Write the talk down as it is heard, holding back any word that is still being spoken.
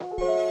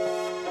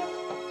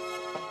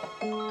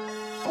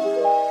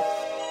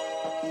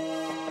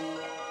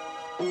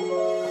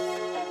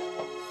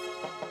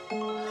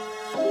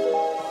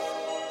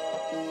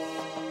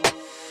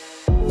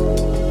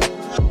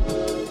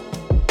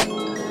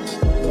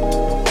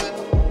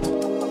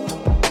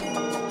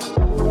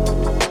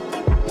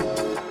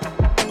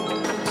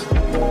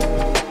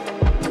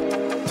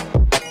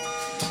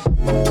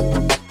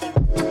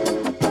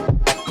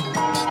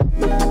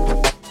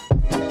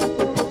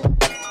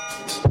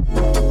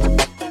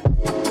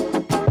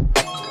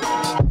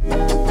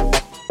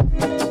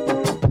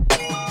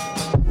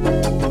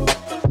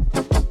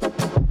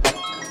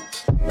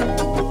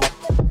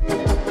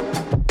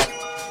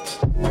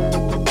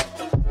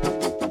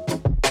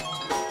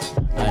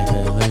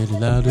get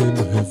it out in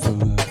my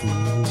headphones.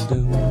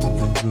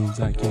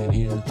 I can't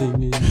hear a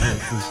thing in my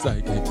headphones.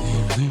 I can't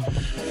hear a thing.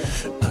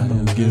 I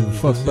don't give a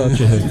fuck about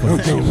your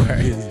headphones.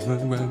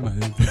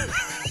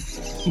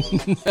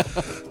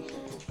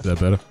 Is that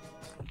better?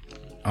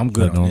 I'm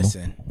good on this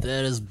end.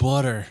 That is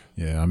butter.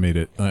 Yeah, I made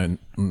it. I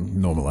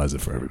normalize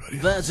it for everybody.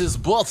 That is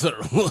butter.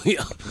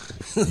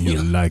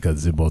 You like a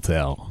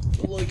zibotel.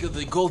 Like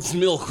the goat's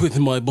milk with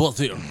my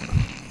butter.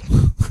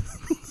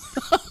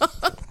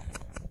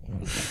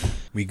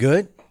 We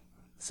good?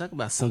 Let's talk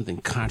about something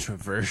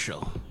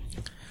controversial.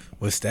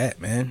 What's that,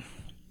 man?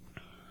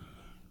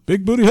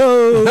 Big booty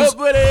hoes. Big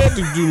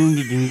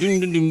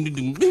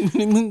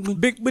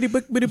booty,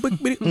 big booty,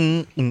 big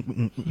booty.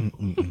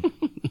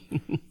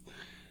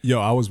 Yo,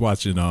 I was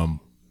watching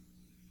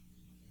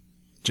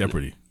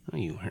Jeopardy. No,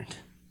 you weren't.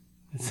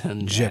 It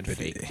sounded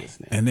Jeopardy. fake just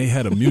now. And they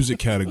had a music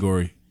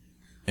category,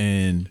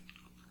 and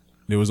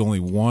there was only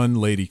one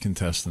lady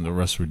contestant. The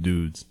rest were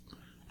dudes.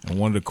 And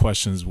one of the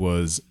questions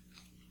was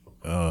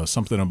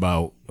something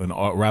about an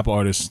rap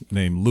artist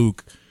named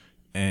Luke,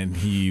 and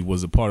he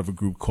was a part of a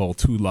group called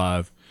 2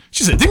 Live.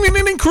 She said, "Ding ding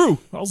ding ding crew."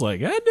 I was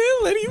like, "God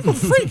damn, lady, you a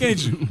freak,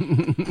 ain't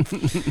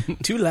you?"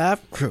 2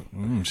 Live crew.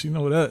 She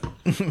know that.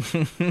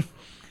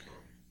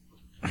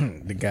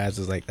 The guys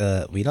was like,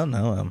 we don't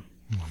know him.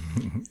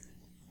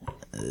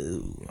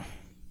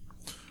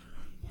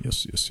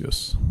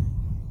 Yes.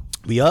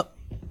 We up?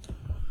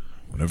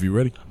 Whenever you're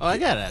ready. Oh, I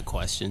got a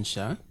question,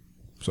 Sean.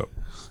 So,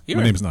 You're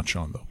my a- name's not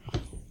Sean, though.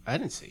 I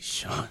didn't say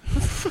Sean. What the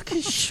fuck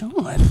is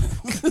Sean?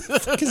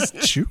 It's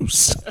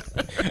juice.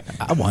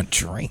 I want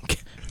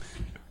drink.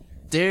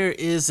 There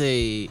is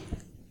a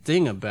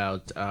thing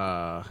about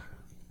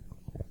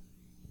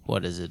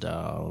what is it?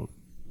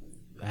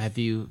 Have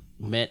you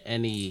met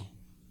any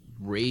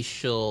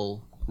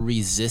racial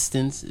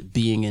resistance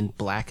being in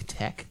black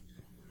tech?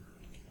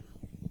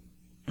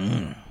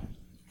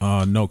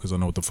 No, because I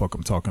know what the fuck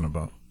I'm talking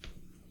about.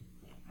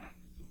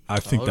 I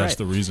think All that's right.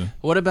 the reason.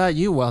 What about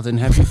you, Weldon?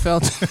 Have you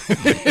felt?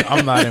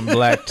 I'm not in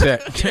black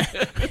tech.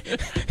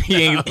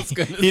 He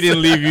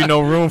didn't leave you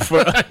no room for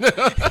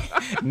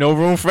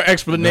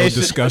explanation. No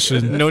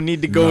discussion. No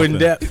need to go in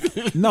nothing.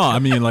 depth. No, I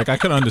mean, like, I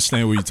can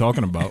understand what you're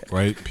talking about,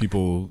 right?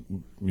 People,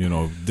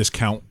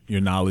 discount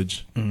your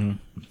knowledge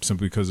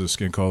simply because of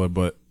skin color,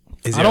 but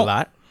Is I there a don't-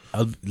 lot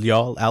of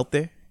y'all out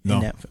there?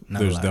 No, Not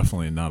there's a lot.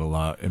 definitely not a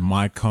lot. In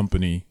my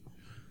company,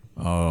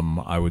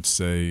 I would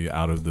say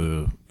out of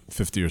the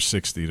 50 or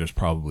 60, there's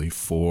probably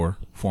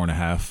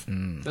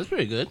 4.5. That's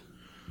pretty good.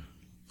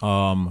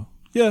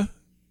 Yeah,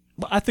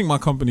 but I think my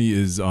company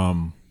is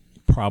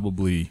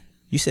probably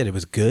You said it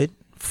was good.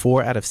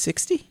 4 out of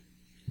 60.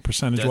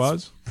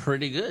 percentage-wise.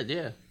 Pretty good,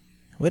 yeah.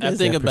 What I is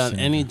think that about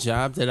percentage? any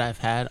job that I've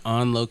had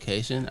on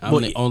location, I'm Well,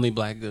 the only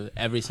black dude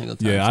every single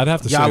time. Yeah, I'd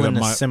have to say Y'all that in a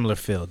my similar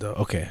field, though.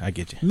 Okay, I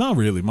get you. not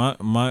really. My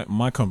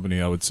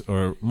company,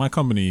 my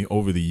company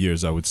over the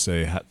years, I would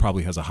say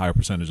probably has a higher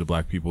percentage of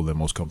black people than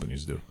most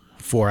companies do.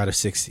 4 out of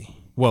 60.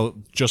 Well,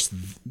 just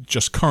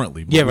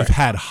currently, but Yeah, we've right.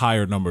 had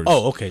higher numbers.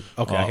 Oh, okay.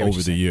 I get what over you're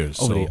the saying. years.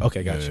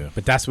 Okay, gotcha. Yeah, yeah.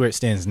 But that's where it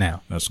stands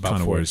now. That's about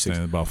kind of 4 where out it of 60.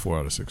 stands. About 4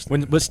 out of 60.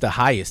 What's the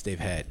highest they've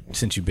had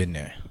since you've been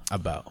there?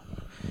 About.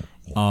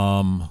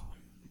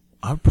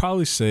 I'd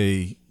probably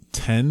say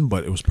 10,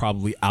 but it was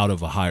probably out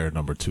of a higher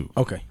number too.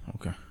 Okay.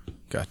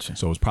 Gotcha.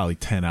 So it was probably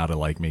 10 out of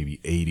like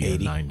maybe 80 or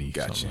 90.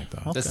 Gotcha. Something like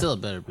that. Okay. That's still a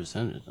better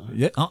percentage, though.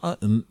 Yeah,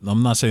 and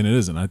I'm not saying it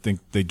isn't. I think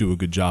they do a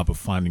good job of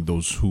finding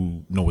those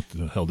who know what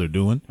the hell they're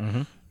doing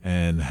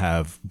and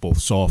have both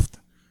soft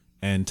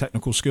and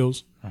technical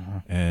skills,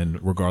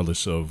 and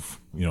regardless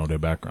of their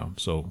background.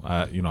 So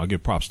I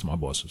give props to my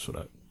bosses for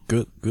that.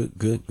 Good.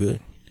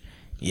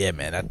 Yeah,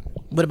 man.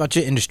 What about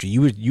your industry?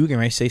 You were going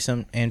to say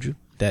something, Andrew?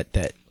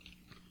 That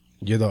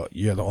you're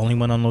the only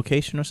one on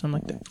location or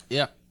something like that?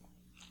 Yeah.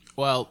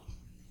 Well,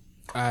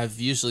 I've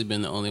usually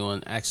been the only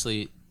one.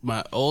 Actually,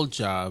 my old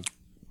job,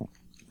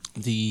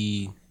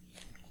 the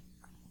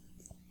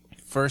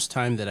first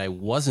time that I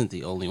wasn't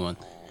the only one,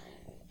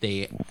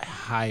 they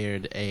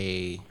hired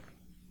a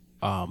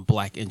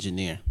black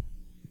engineer.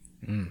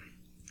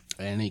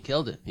 And he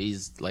killed it.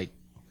 He's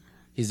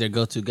their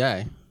go-to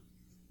guy.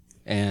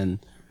 And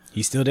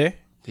He's still there?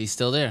 he's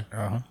still there.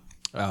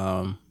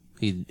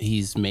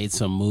 He's made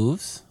some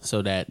moves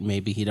so that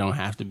maybe he don't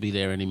have to be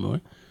there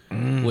anymore,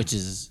 which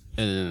is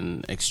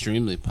an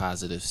extremely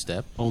positive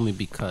step. Only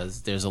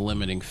because there's a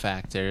limiting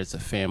factor. It's a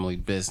family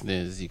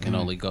business. You can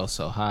only go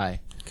so high,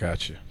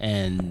 Gotcha.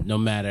 and no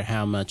matter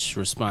how much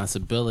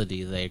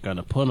responsibility they're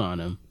gonna put on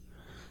him,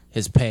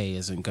 his pay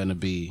isn't gonna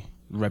be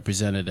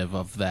representative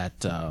of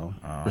that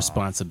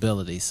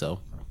responsibility.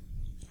 So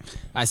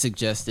I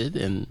suggested,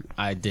 and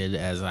I did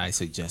as I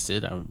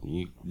suggested.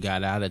 You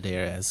got out of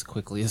there as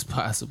quickly as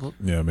possible.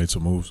 Yeah, I made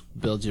some moves.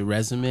 Build your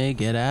resume,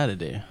 get out of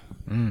there.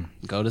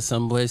 Go to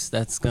someplace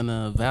that's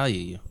gonna value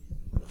you.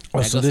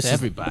 That so goes this to is-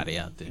 everybody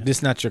out there.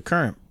 This not your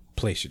current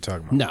place you're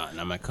talking about? No,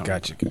 not my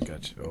company.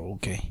 Gotcha. Oh,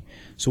 okay.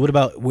 So what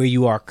about where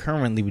you are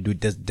currently?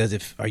 Does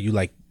it? Are you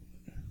like?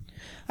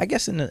 I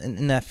guess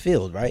in that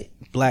field, right?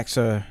 Blacks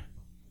are.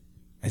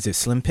 Is it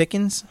slim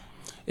pickings?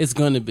 It's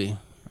gonna be.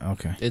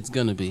 Okay. It's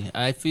gonna be.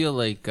 I feel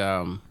like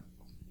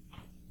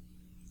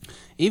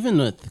even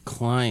with the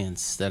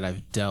clients that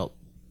I've dealt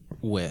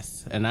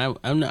with, and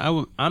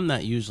I'm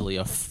not usually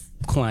a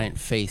client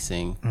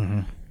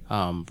facing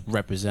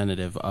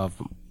representative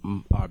of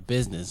our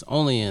business,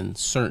 only in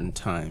certain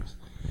times.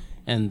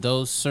 And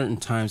those certain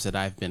times that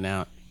I've been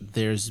out,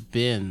 there's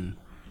been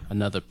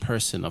another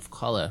person of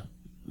color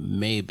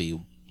maybe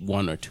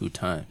 1 or 2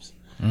 times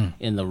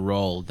in the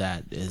role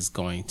that is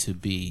going to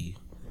be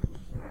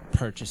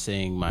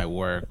purchasing my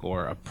work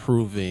or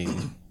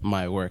approving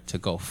my work to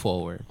go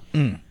forward.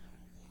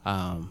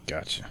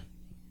 Gotcha.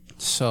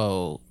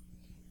 So,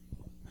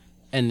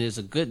 and there's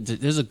a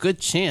good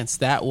chance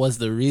that was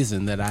the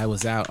reason that I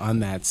was out on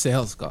that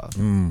sales call.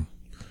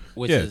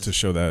 Which is to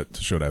show that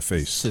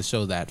face. to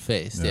show that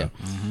face. Yeah.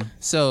 Yeah.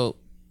 So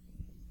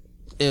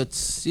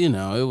it's, it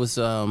was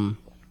and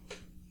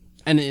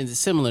it's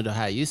similar to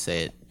how you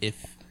say it.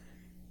 If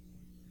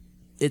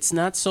it's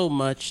not so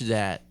much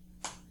that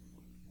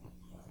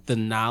the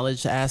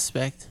knowledge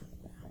aspect,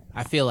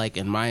 I feel like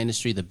in my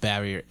industry the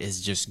barrier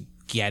is just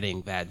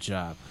getting that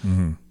job.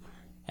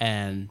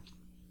 And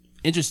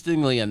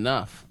interestingly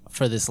enough,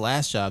 for this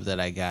last job that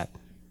I got,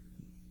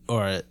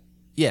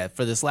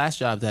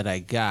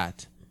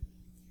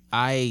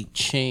 I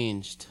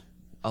changed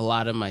a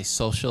lot of my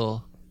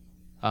social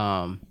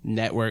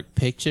network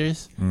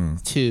pictures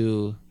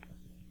to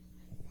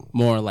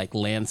more like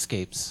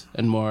landscapes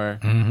and more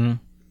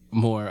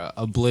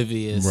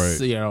oblivious, Right.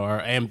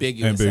 Or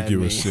ambiguous.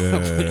 Ambiguous,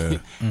 yeah.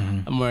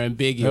 More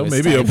ambiguous. Well,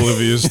 maybe type.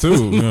 oblivious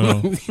too.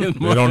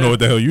 They don't know what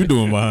the hell you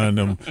doing behind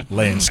them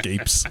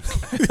landscapes.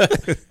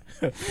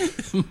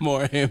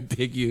 More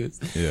ambiguous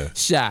Yeah.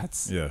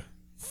 shots Yeah.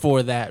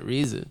 for that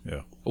reason.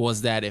 Yeah.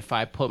 Was that if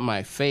I put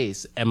my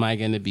face, am I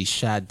going to be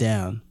shot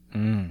down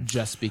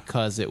just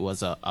because it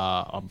was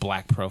a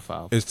black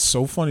profile? It's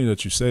so funny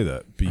that you say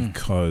that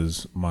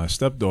because my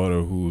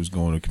stepdaughter, who's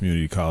going to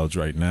community college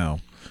right now,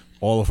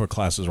 all of her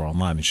classes are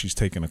online, and she's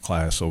taking a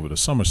class over the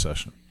summer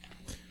session.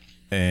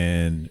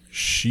 And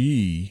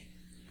she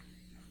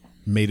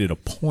made it a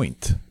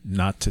point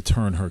not to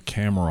turn her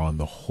camera on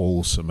the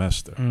whole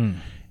semester.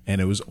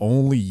 And it was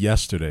only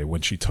yesterday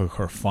when she took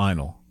her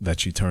final that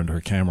she turned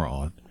her camera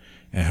on.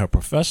 And her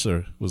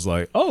professor was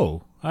like,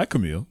 "Oh, hi,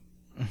 Camille."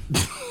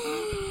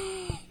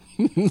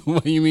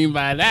 What do you mean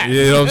by that?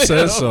 You know what I'm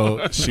saying?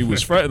 So she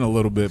was fretting a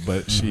little bit,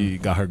 but she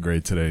got her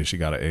grade today. She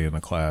got an A in the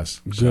class.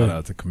 Shout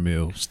out to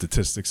Camille.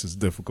 Statistics is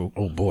difficult.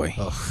 Oh boy.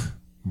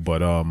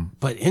 But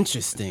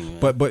interesting. Man.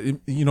 But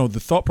the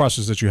thought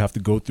process that you have to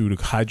go through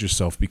to hide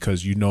yourself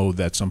because you know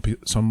that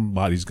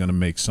somebody's going to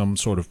make some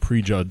sort of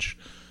prejudge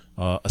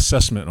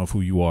assessment of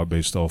who you are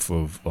based off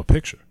of a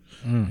picture.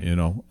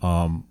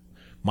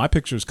 My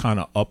picture is kind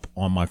of up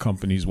on my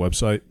company's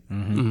website,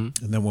 and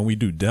then when we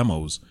do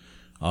demos,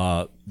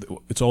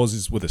 it's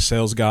always with a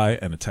sales guy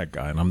and a tech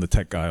guy, and I'm the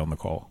tech guy on the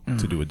call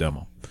to do a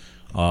demo.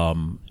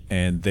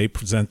 And they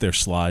present their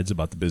slides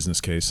about the business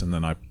case, and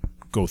then I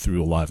go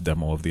through a live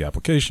demo of the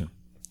application.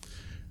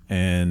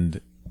 And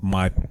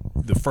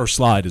the first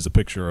slide is a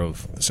picture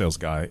of the sales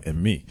guy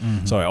and me.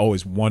 So I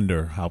always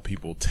wonder how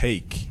people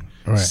take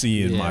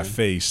seeing my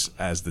face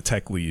as the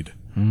tech lead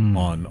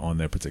on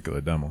their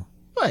particular demo.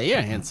 Well, you're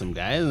a handsome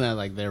guy. Isn't that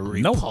like they're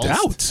No repulsed?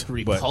 doubt,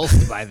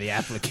 Repulsed by the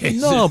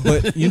application. No,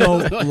 but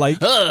like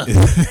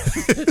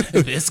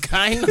This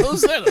guy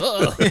knows it.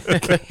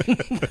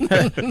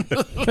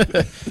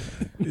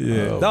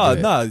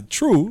 yeah,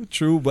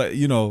 true, but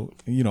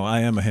I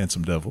am a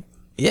handsome devil.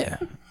 Yeah,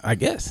 I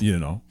guess.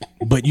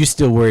 But you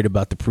still worried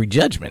about the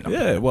prejudgment.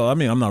 Yeah, well, I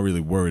mean, I'm not really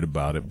worried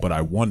about it, but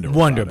I wonder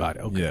about it.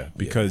 Okay. Yeah,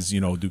 because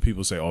do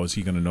people say, "Oh, is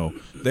he going to know?"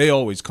 They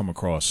always come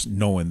across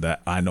knowing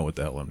that I know what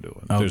the hell I'm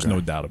doing. There's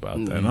no doubt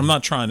about that, and I'm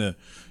not trying to,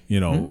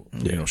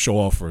 show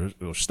off or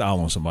style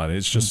on somebody.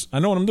 It's just I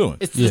know what I'm doing.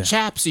 It's the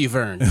chaps you've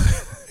earned.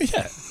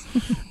 Yeah,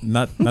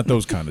 not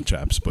those kind of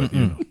chaps, but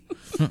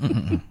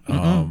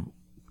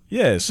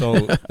yeah.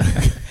 So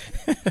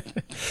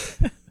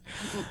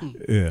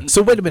yeah.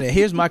 So wait a minute.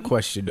 Here's my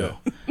question though.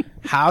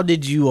 How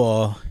did you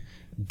all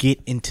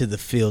get into the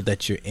field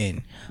that you're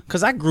in?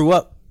 Because I grew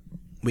up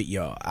with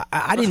y'all.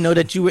 I didn't know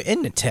that you were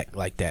into tech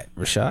like that,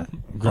 Rashad.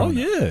 Oh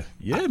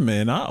yeah,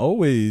 man. I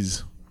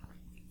always.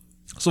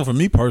 So for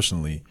me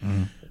personally,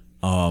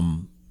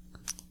 when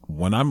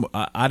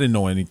I didn't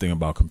know anything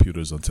about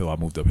computers until I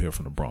moved up here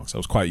from the Bronx. I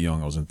was quite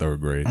young. I was in 3rd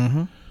grade.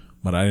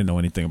 But I didn't know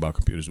anything about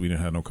computers. We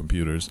didn't have no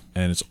computers.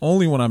 And it's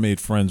only when I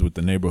made friends with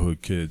the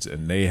neighborhood kids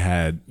and they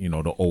had,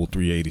 the old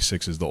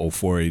 386s, the old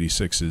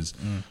 486s,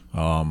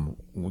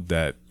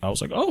 that I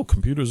was like, oh,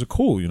 computers are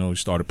cool. We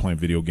started playing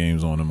video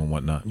games on them and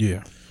whatnot.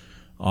 Yeah.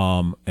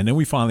 And then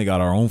we finally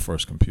got our own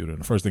first computer.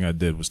 And the first thing I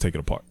did was take it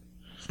apart.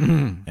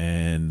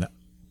 And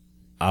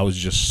I was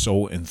just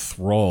so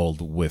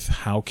enthralled with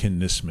how can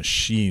this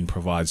machine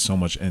provide so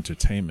much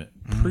entertainment.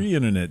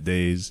 Pre-internet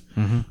days,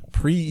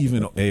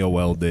 pre-even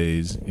AOL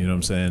days, you know what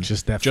I'm saying?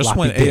 Just that just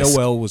floppy when disk.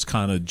 AOL was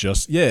kind of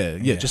just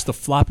just the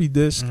floppy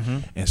disk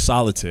and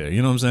solitaire,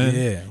 you know what I'm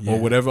saying? Yeah. Or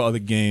whatever other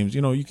games,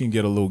 you know, you can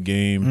get a little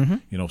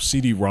game, you know,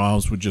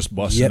 CD-ROMs were just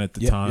busting at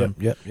the time,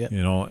 Yep.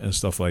 you know, and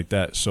stuff like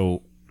that.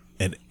 So,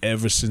 and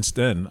ever since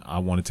then, I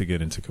wanted to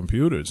get into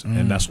computers,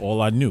 and that's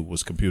all I knew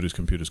was computers.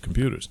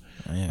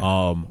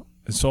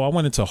 And so I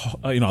went into,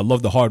 you know, I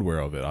love the hardware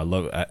of it.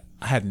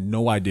 I had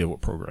no idea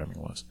what programming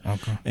was.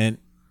 Okay.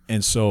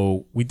 And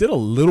so we did a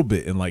little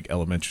bit in like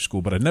elementary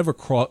school, but I never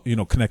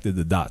connected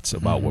the dots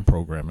about what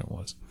programming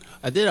was.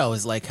 I did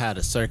always like how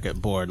the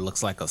circuit board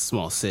looks like a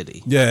small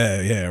city.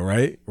 Yeah,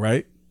 right.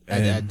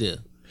 I do.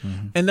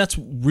 And that's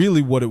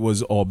really what it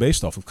was all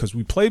based off of, because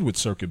we played with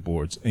circuit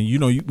boards, and you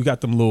know, we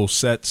got them little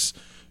sets,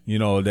 you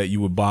know, that you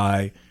would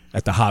buy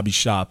at the hobby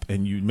shop,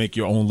 and you make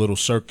your own little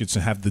circuits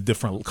and have the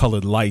different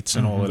colored lights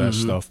and all of that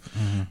stuff.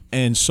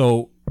 And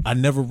so I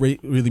never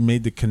really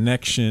made the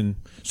connection.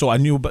 So I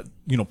knew about,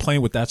 you know,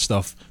 playing with that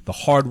stuff, the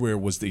hardware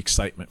was the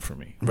excitement for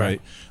me,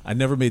 right? I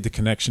never made the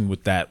connection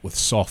with that, with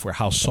software,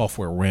 how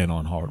software ran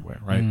on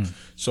hardware, right?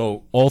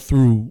 So all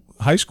through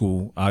high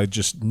school, I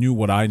just knew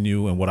what I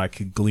knew and what I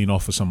could glean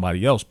off of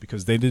somebody else,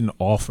 because they didn't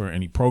offer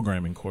any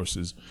programming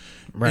courses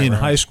in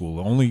high school.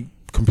 The only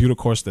computer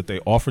course that they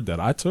offered that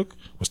I took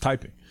was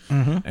typing.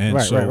 And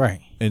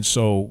And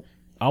so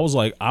I was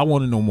like, I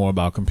want to know more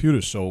about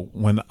computers. So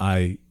when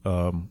I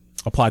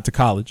applied to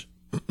college,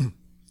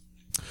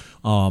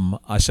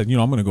 I said, you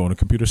know, I'm going to go into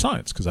computer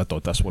science, because I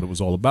thought that's what it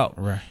was all about.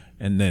 Right.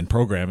 And then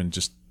programming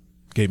just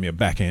gave me a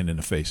backhand in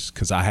the face,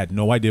 because I had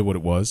no idea what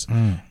it was.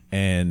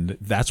 And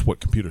that's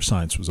what computer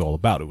science was all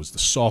about. It was the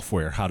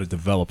software, how to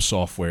develop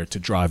software to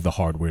drive the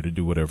hardware to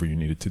do whatever you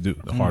needed to do.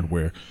 The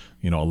hardware,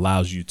 you know,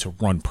 allows you to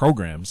run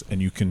programs,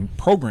 and you can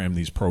program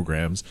these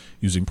programs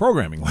using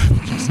programming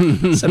languages.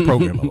 I said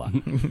program a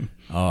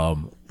lot.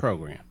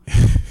 Program.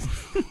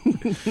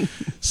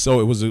 So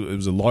it was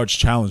a large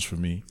challenge for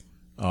me.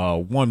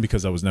 One,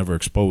 because I was never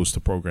exposed to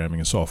programming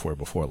and software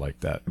before like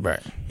that. Right.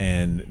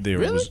 And there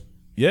Really? was,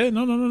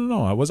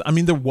 no. I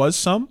mean, there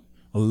was a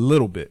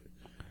little bit.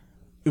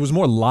 It was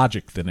more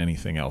logic than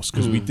anything else,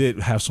 because we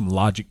did have some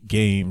logic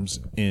games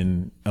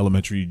in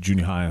elementary,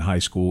 junior high, and high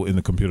school in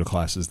the computer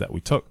classes that we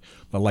took.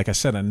 But like I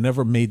said, I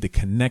never made the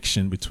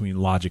connection between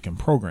logic and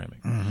programming.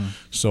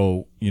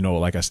 So, you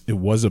know, it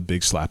was a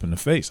big slap in the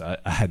face. I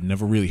had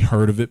never really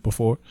heard of it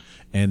before.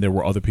 And there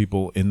were other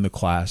people in the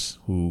class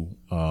who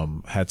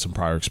had some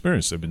prior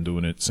experience. They've been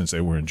doing it since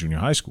they were in junior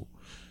high school.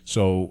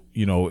 So,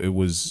 you know, it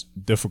was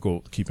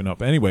difficult keeping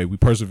up. Anyway, we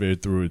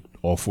persevered through it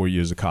all 4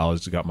 years of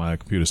college, got my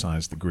computer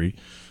science degree,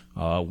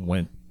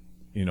 went,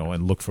 you know,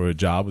 and looked for a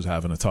job, was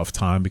having a tough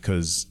time,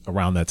 because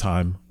around that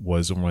time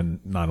was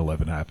when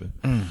 9/11 happened,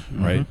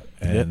 right?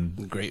 And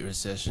The Great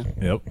Recession.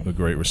 Yep, the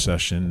Great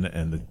Recession,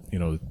 and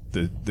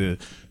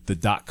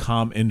the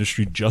 .com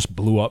industry just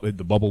blew up.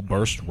 The bubble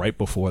burst right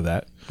before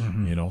that,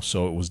 you know.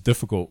 So it was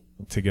difficult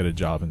to get a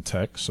job in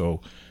tech.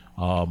 So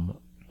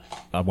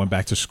I went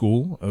back to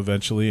school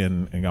eventually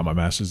and got my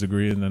master's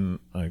degree, and then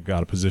I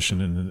got a position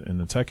in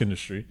the tech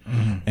industry.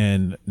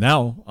 And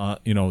now,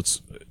 you know,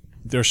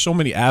 there's so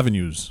many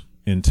avenues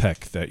in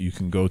tech that you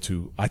can go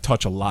to. I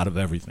touch a lot of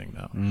everything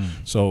now.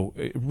 So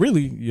it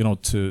really, you know,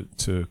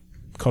 to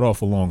cut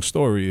off a long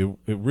story,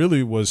 it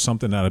really was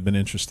something that I've been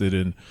interested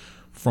in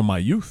from my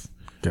youth.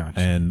 Gotcha.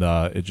 And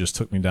it just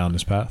took me down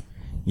this path.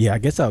 Yeah, I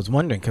guess I was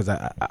wondering, because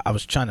I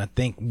was trying to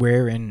think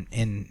where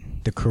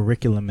in the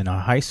curriculum in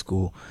our high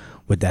school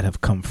would that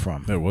have come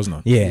from. There was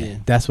none. Yeah,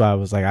 that's why I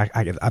was like,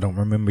 I don't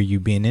remember you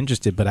being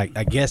interested, but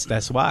I guess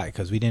that's why,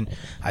 because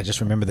I just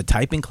remember the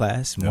typing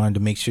class, wanted to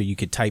make sure you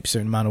could type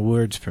certain amount of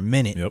words per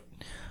minute. Yep.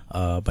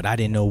 But I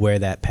didn't know where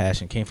that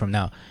passion came from.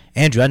 Now,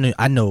 Andrew,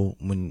 I know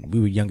when we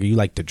were younger, you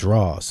liked to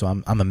draw, so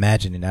I'm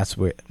imagining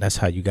that's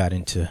how you got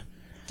into.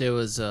 There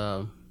was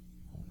a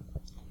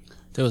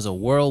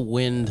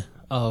whirlwind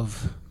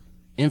of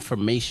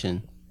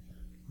information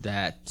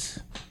that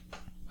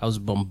I was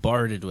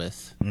bombarded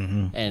with,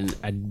 and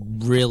I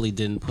really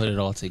didn't put it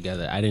all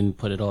together. I didn't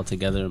put it all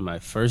together in my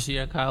first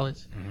year of college.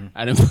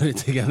 I didn't put it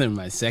together in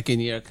my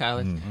second year of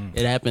college.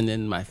 It happened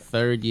in my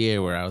third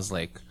year, where I was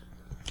like,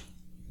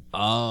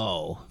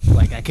 oh,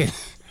 like I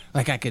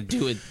could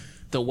do it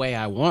the way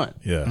I want.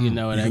 Yeah. You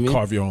know what I You mean? can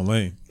carve your own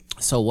lane.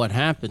 So what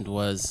happened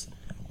was,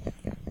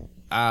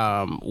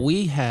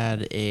 we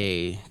had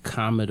a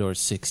Commodore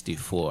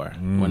 64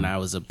 when I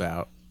was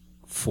about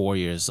 5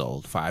 years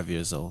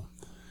old.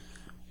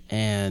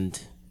 And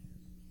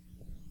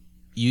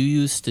you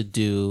used to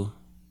do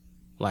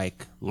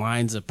like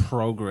lines of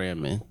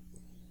programming,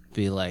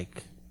 be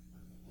like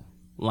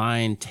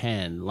line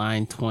 10,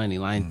 line 20,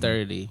 line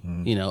 30,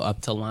 you know, up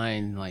to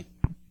line like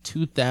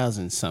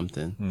 2000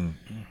 something,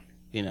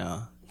 you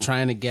know,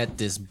 trying to get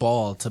this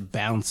ball to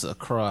bounce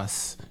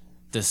across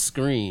the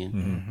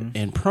screen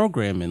in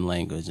programming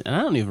language. And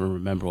I don't even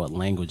remember what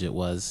language it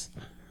was.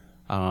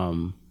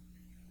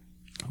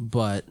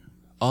 But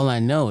all I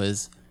know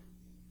is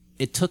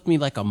it took me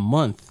like a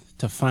month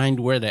to find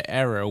where the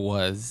error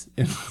was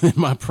in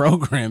my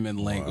programming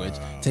language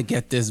to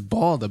get this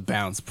ball to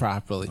bounce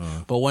properly.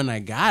 But when I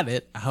got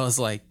it, I was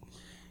like,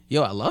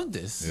 yo, I love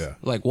this. Yeah.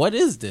 Like, what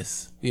is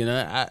this? You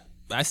know,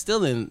 I still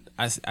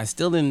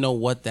didn't know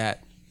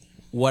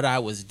what I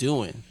was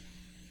doing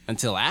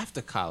until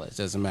after college,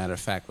 as a matter of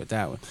fact, with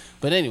that one.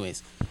 But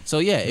anyways, so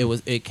yeah,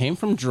 it came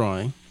from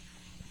drawing.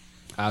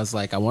 I was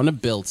like, I want to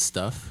build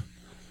stuff.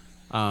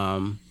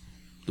 The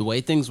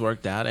way things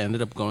worked out, I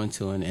ended up going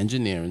to an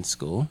engineering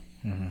school.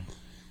 Mm-hmm.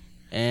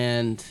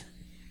 And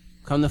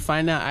come to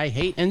find out, I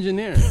hate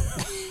engineering.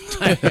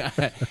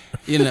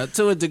 You know,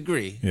 to a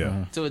degree.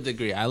 Yeah. To a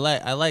degree.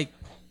 I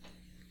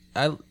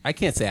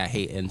can't say I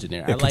hate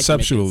engineering. Yeah, I like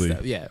conceptually. making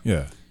stuff. Yeah.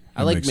 Yeah.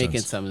 I like making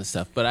sense. some of the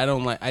stuff, but I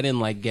didn't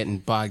like getting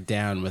bogged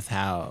down with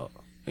how,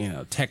 you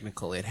know,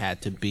 technical it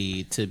had to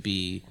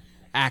be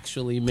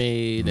actually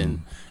made,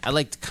 and I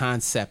liked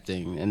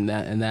concepting and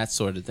that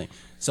sort of thing.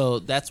 So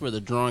that's where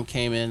the drawing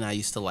came in. I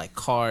used to like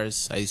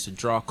cars. I used to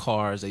draw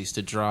cars. I used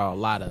to draw a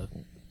lot of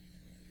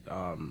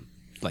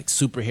like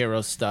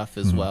superhero stuff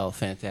as well,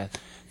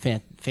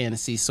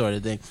 fantasy sort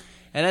of thing.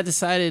 And I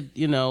decided,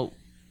 you know,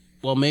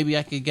 well, maybe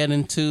I could get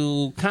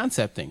into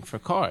concepting for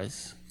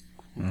cars.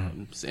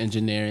 It's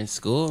engineering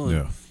school.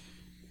 Yeah.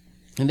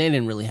 And they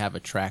didn't really have a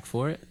track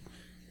for it.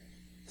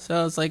 So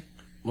I was like,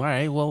 all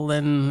right, well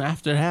then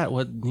after that,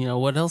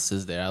 what else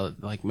is there? I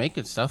like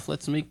making stuff.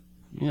 Let's make,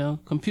 you know,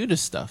 computer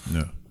stuff.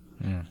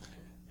 Yeah.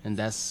 And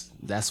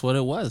that's what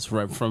it was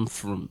right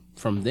from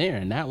there.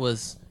 And that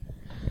was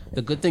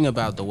the good thing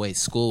about the way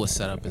school was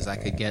set up, is I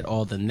could get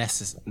all the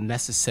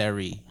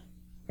necessary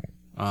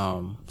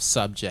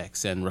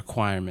subjects and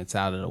requirements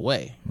out of the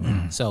way.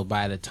 So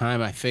by the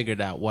time I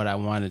figured out what I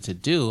wanted to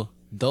do,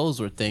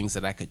 those were things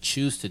that I could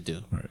choose to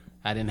do. Right.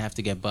 I didn't have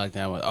to get bugged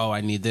down with,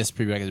 I need this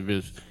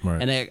prerequisite.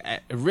 Right. And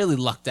it really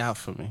lucked out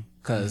for me,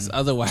 because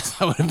otherwise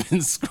I would have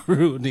been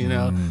screwed, you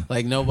know?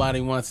 Like, nobody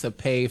wants to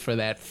pay for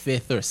that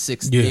 5th or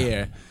 6th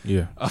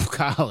year of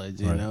college,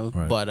 you know?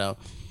 Right. But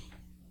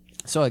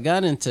so I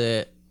got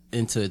into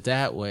it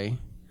that way,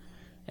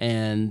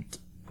 and,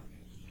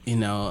 you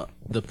know,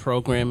 the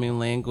programming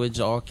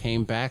language all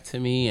came back to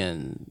me,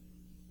 and,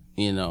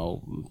 you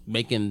know,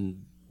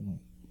 making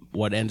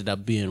what ended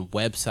up being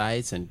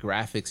websites and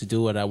graphics do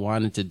what I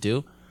wanted to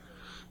do.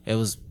 It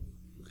was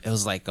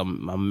like a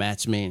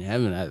match made in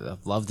heaven.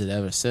 I've loved it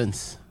ever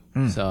since.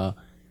 So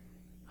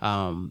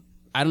I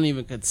don't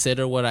even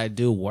consider what I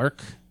do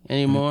work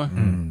anymore.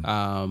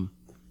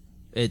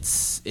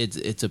 It's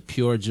a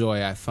pure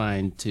joy I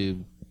find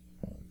to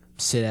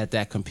sit at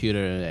that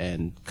computer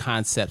and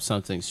concept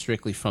something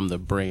strictly from the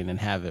brain and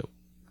have it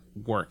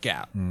work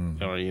out.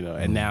 Or, you know,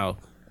 and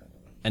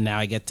now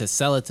I get to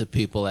sell it to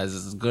people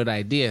as good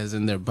ideas,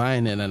 and they're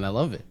buying it, and I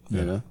love it.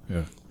 You know,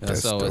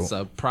 so dope. it's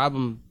a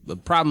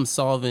problem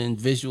solving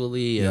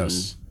visually, and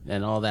Yes.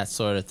 and all that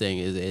sort of thing.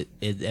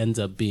 It ends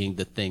up being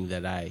the thing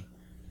that I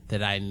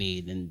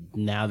need, and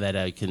now that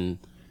I can,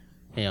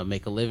 you know,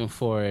 make a living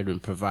for it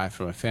and provide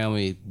for my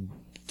family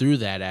through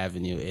that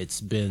avenue,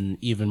 it's been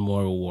even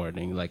more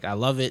rewarding. Like, I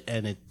love it,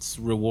 and it's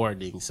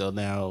rewarding. So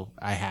now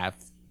I have,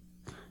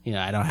 you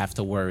know, I don't have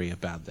to worry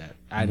about that.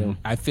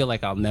 I feel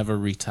like I'll never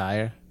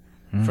retire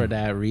for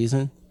that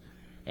reason.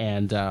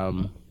 And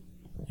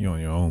You're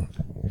on your own.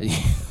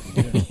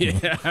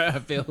 yeah, I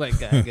feel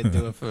like I could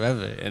do it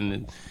forever.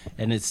 And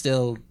it's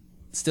still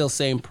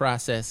same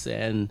process,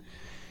 and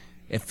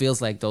it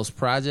feels like those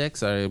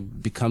projects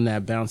become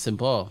that bouncing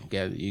ball.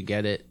 You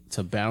get it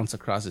to bounce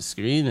across the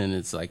screen, and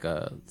it's like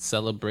a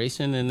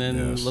celebration, and then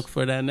Yes. look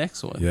for that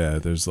next one. Yeah,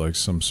 there's like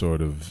some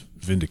sort of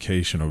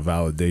vindication or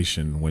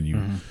validation when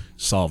you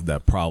solve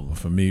that problem.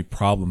 For me,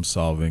 problem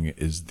solving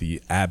is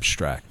the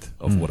abstract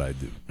of what I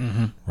do,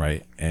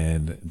 right?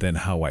 And then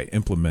how I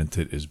implement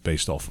it is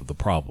based off of the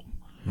problem.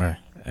 Right.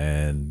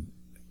 And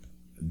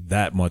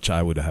that much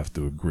I would have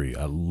to agree.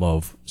 I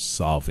love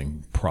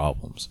solving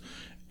problems.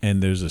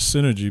 And there's a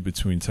synergy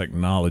between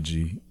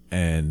technology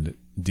and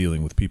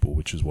dealing with people,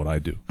 which is what I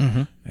do.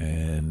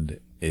 And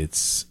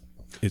it's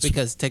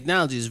Because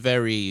technology is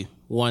very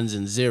ones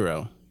and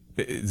zero.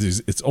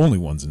 it's only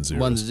ones and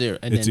zeros. 1 0,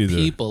 and It's then either-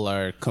 people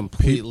are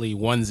completely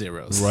 1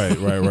 zeros. Right.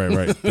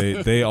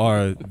 They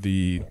are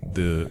the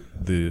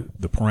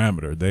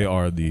parameter. They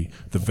are the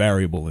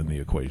variable in the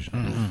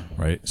equation.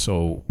 Right.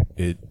 So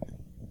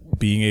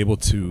being able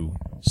to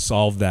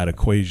solve that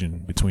equation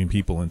between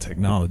people and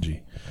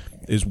technology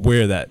is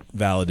where that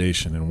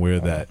validation and where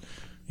that,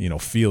 you know,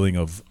 feeling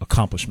of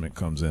accomplishment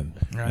comes in.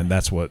 Right. And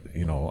that's what,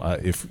 you know, I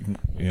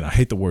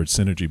hate the word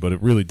synergy, but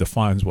it really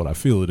defines what I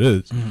feel it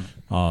is.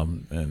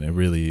 And it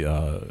really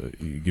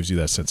it gives you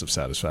that sense of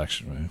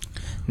satisfaction, man.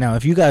 Now,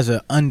 if you guys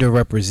are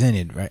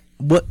underrepresented, right?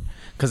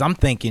 Because I'm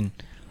thinking,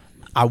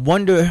 I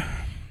wonder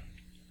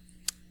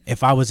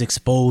if I was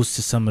exposed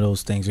to some of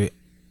those things.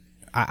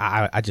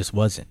 I just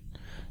wasn't.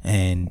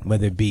 And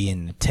whether it be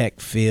in the tech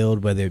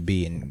field, whether it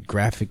be in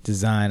graphic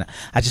design,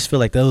 I just feel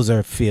like those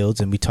are fields,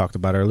 and we talked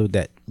about earlier,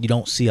 that you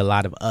don't see a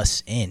lot of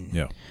us in.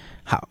 Yeah.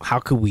 how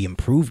could we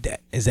improve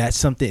that? Is that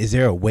something? Is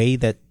there a way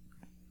that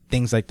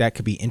things like that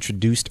could be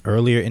introduced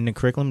earlier in the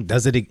curriculum?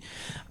 Does it?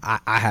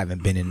 I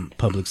haven't been in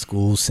public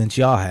schools since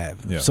y'all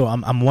have, so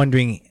I'm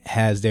wondering,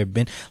 has there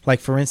been, like,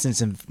 for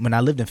instance, when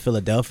I lived in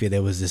Philadelphia,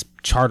 there was this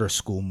charter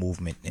school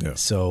movement, and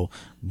so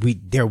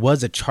there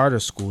was a charter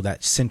school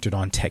that centered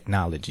on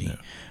technology,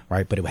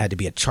 right? But it had to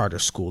be a charter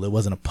school; it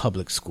wasn't a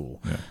public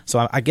school.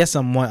 So I guess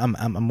I'm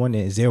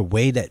wondering, is there a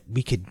way that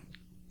we could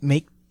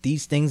make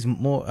these things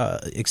more,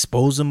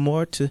 expose them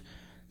more to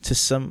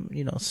some,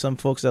 some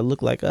folks that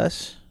look like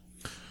us?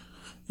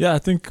 Yeah, I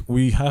think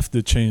we have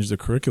to change the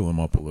curriculum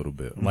up a little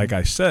bit. Like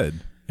I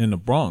said, in the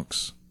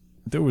Bronx,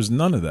 there was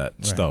none of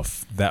that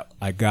stuff that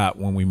I got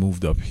when we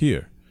moved up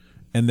here.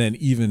 And then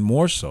even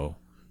more so,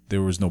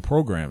 there was no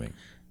programming.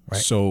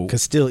 Right. So,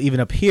 because still, even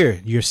up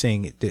here, you're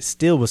saying there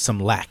still was some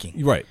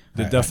lacking. Right.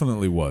 There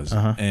definitely was.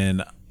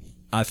 And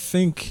I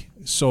think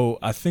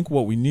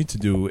what we need to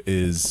do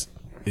is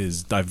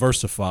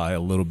diversify a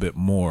little bit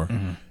more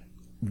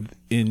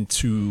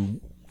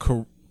into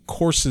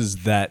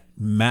courses that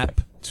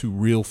map to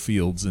real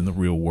fields in the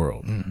real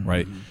world,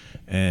 right?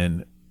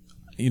 And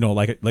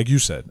like you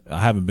said, I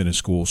haven't been in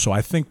school, so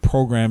I think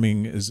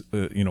programming is,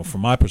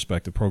 from my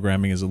perspective,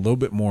 programming is a little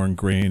bit more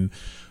ingrained,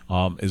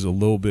 is a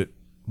little bit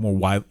more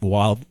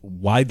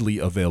widely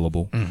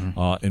available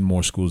in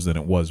more schools than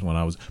it was when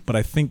I was. But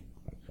I think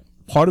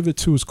part of it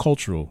too is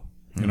cultural.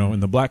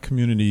 In the Black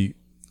community,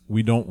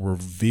 we don't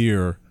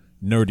revere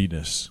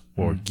nerdiness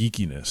or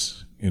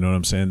geekiness. You know what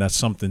I'm saying? That's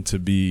something to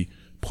be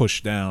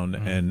pushed down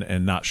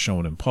and not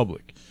shown in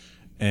public.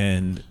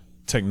 And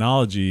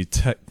technology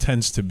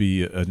tends to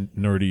be a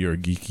nerdy or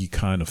geeky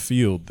kind of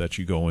field that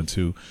you go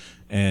into,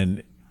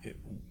 and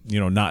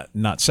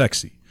not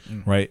sexy,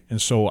 right? And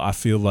so I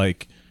feel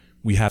like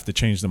we have to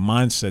change the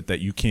mindset that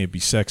you can't be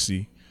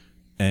sexy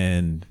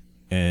and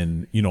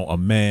a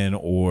man,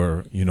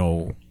 or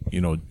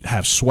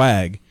have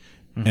swag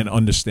and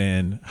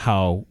understand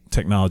how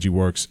technology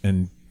works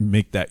and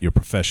make that your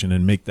profession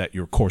and make that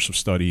your course of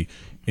study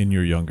in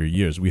your younger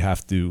years. We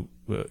have to,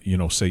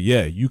 say,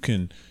 you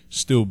can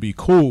still be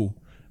cool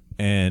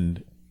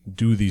and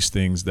do these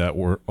things that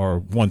are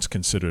once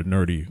considered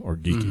nerdy or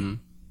geeky.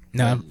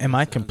 Now, am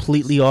I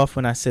completely off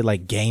when I say,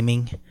 like,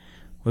 gaming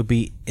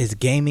is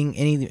gaming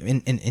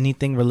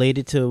anything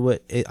related to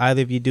what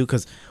either of you do?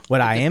 Because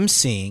what I am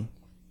seeing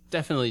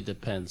definitely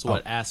depends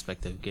what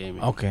aspect of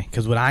gaming. Okay,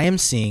 because what I am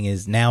seeing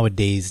is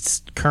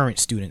nowadays current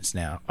students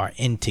now are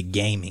into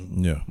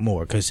gaming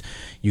more, because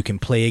you can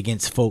play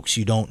against folks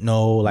you don't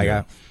know. Like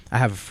I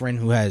have a friend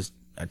who has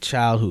a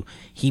child who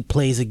he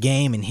plays a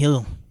game and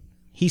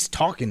he's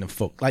talking to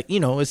folk, like,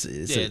 it's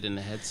in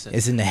the headset.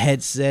 It's in the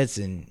headsets.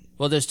 And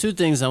well, there's two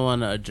things I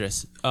want to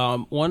address.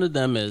 One of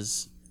them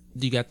is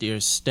you got your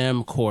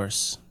STEM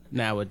course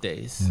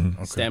nowadays,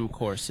 STEM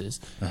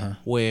courses,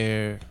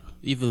 where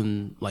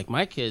even like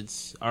my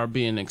kids are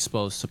being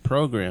exposed to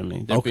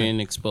programming. They're being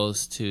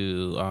exposed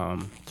to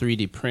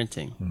 3D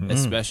printing,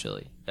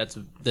 especially.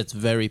 That's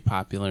very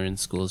popular in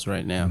schools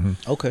right now.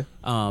 Okay.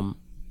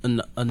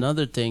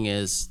 Another thing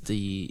is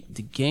the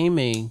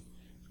gaming.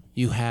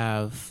 You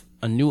have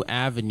a new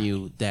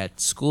avenue that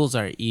schools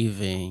are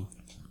even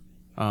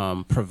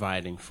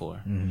providing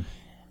for,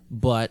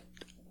 but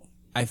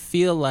I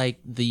feel like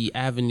the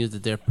avenue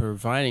that they're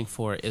providing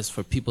for is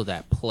for people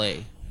that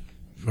play.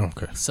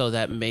 Okay. So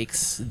that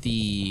makes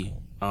the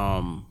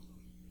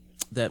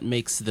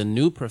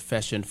new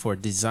profession for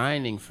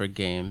designing for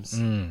games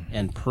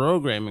and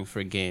programming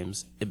for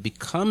games, it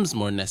becomes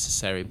more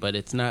necessary, but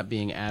it's not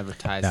being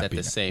advertised at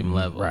the same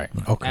level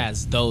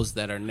as those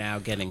that are now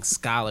getting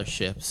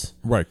scholarships.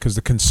 Right, because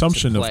the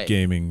consumption of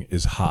gaming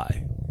is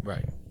high.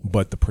 Right.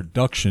 But the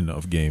production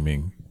of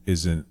gaming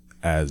isn't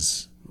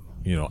as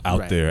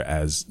out there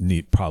as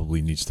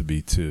probably needs to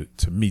be to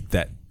meet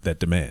that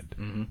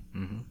demand.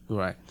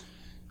 Right.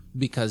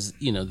 Because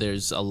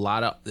there's a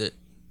lot of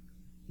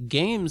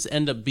games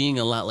end up being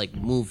a lot like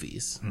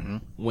movies.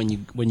 When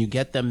you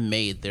get them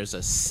made, there's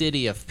a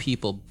city of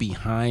people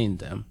behind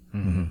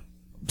them,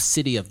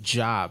 city of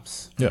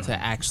jobs to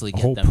actually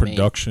get whole them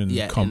production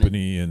made.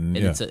 company, and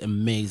it's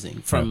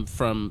amazing.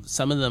 From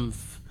some of them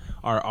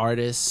are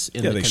artists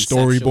in the they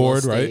conceptual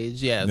storyboard,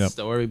 stage. right?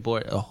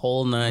 Storyboard, a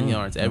whole 9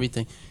 yards,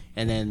 everything,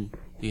 and then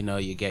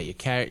you get your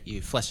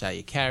you flesh out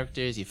your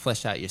characters, you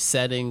flesh out your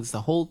settings, the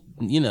whole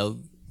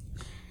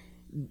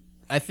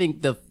I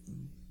think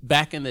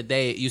back in the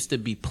day it used to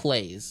be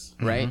plays,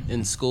 right?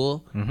 In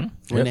school, when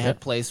they had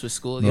plays for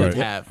school, you'd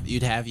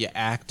have your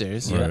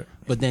actors,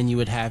 but then you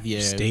would have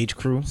your stage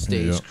crew,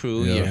 your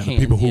the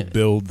people who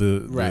build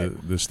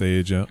the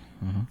stage.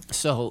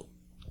 So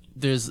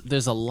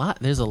there's a lot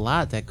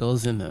that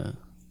goes into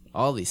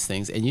all these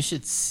things, and you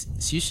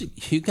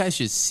guys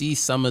should see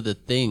some of the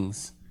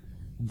things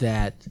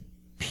that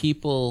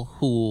people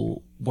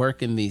who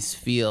work in these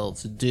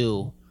fields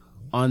do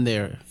on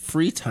their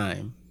free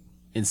time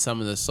in some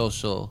of the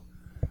social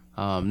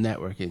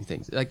networking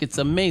things. Like, it's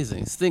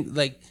amazing.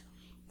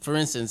 For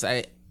instance,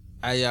 I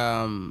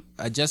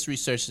just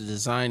researched a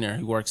designer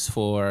who works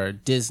for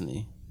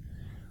Disney,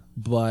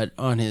 but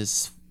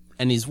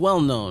he's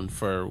well known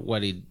for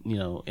what he,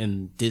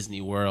 in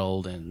Disney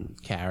World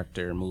and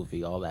character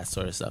movie, all that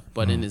sort of stuff.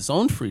 But in his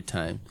own free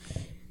time,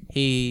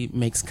 he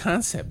makes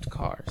concept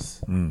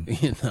cars, and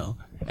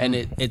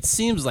it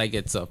seems like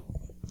it's a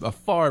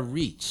far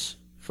reach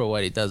for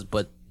what he does,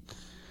 but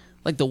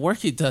like the work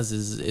he does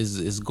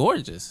is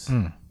gorgeous,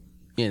 and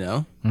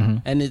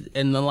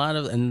and a lot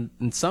of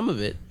and some of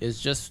it is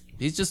just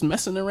he's just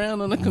messing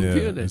around on a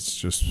computer. Yeah, it's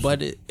just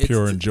it's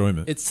pure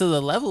enjoyment. It's to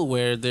the level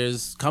where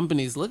there's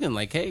companies looking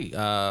like, hey,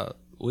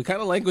 we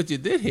kind of like what you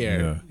did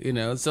here,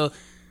 so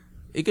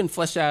it can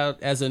flesh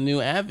out as a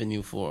new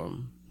avenue for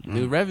him,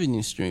 new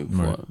revenue stream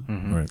for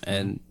him, Right.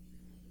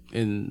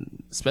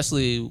 and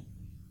especially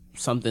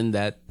something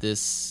that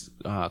this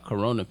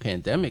corona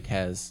pandemic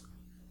has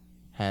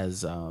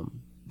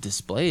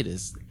displayed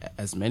is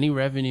as many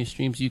revenue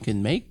streams you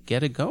can make,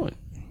 get it going.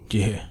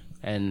 Yeah.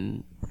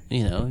 And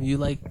you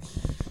like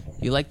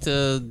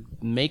to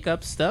make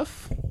up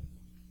stuff.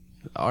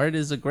 Art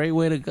is a great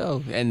way to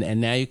go,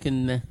 and now you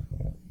can.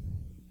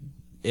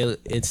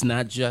 It's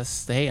not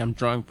just, hey, I'm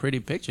drawing pretty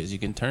pictures. You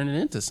can turn it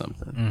into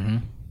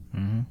something.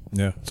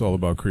 Yeah, it's all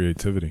about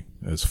creativity.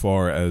 As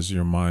far as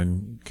your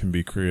mind can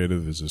be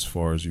creative is as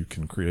far as you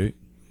can create.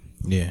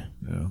 Yeah.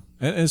 Yeah,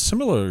 and it's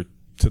similar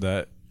to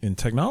that in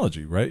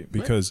technology, right?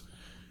 Because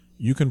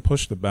you can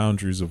push the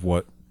boundaries of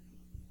what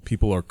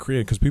people are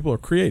creating, because people are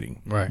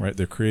creating, right?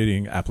 They're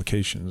creating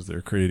applications,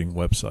 they're creating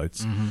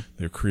websites,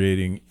 they're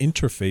creating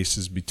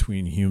interfaces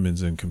between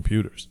humans and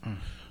computers,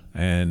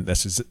 and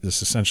that's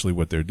essentially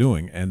what they're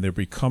doing, and they're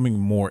becoming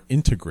more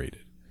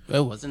integrated.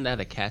 Oh, wasn't that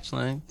a catch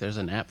line? There's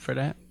an app for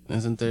that,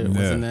 isn't there? Yeah.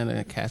 Wasn't that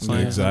a catch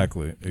line?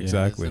 Exactly. There's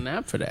an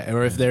app for that,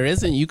 or if there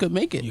isn't, you could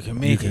make it. You can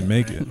make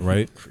it,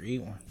 right?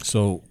 Create one.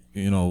 So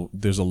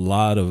there's a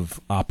lot of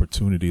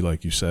opportunity,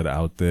 like you said,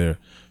 out there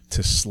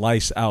to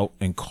slice out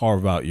and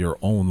carve out your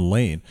own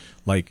lane.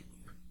 Like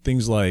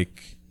things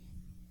like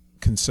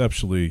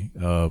conceptually,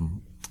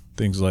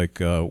 things like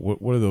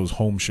what are those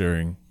home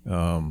sharing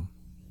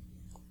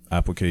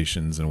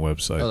applications and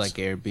websites? Oh, like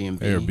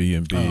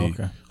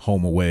Airbnb,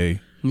 HomeAway,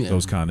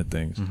 those kind of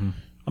things.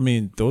 I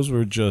mean, those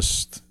were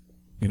just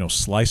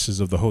slices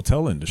of the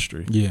hotel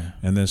industry. Yeah.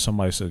 And then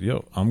somebody said,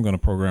 yo, I'm going to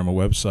program a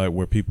website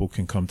where people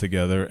can come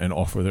together and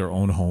offer their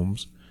own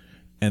homes.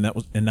 And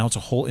now it's a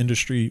whole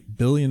industry, $1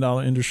 billion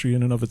industry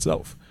in and of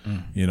itself.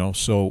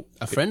 So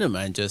a friend of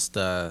mine just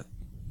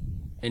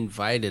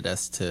invited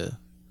us to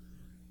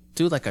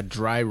do like a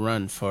dry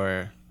run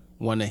for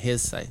one of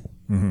his sites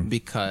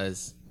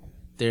because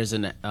there's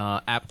an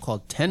app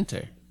called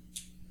Tenter,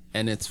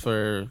 and it's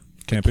for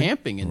the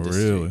camping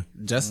industry, really?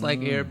 Just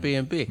like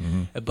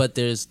Airbnb, but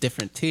there's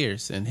different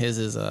tiers, and his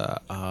is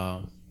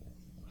a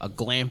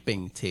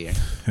glamping tier,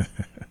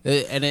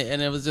 and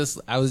it was just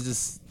I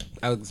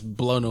was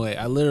blown away.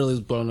 I literally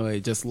was blown away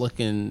just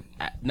looking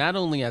at, not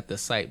only at the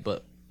site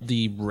but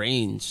the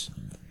range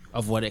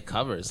of what it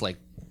covers, like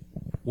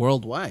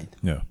worldwide.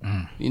 Yeah,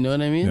 you know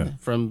what I mean?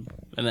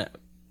 Yeah.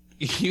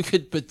 You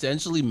could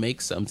potentially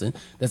make something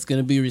that's going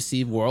to be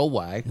received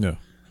worldwide. Yeah.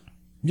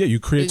 Yeah, you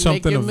create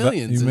something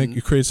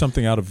you create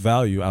something out of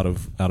value, out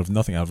of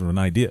nothing, out of an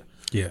idea.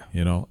 Yeah.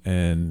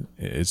 And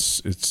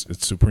it's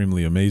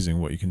supremely amazing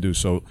what you can do.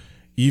 So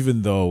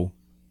even though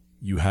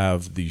you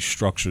have these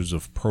structures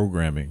of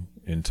programming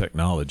in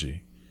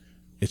technology,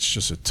 it's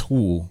just a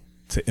tool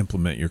to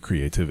implement your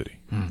creativity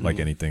like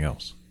anything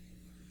else.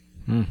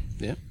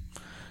 Yeah.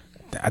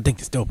 I think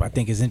it's dope. I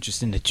think it's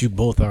interesting that you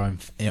both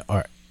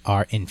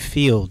are in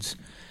fields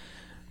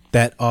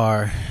that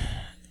are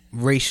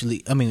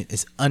racially,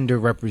 it's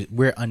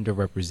we're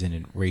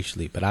underrepresented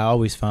racially, but I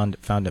always found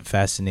it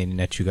fascinating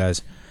that you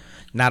guys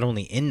not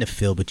only in the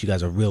field, but you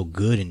guys are real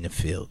good in the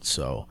field.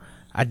 So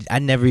I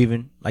never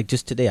even, like,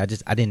 just today I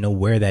didn't know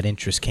where that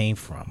interest came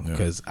from,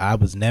 because I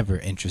was never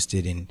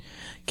interested in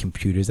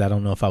computers. I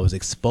don't know if I was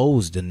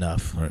exposed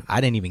enough. Right.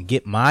 I didn't even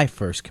get my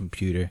first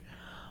computer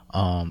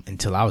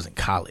until I was in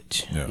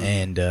college.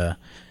 And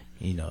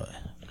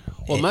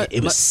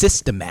it was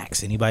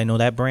Systemax. Anybody know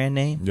that brand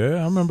name? Yeah,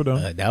 I remember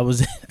that. It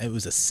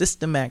was a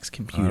Systemax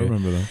computer. I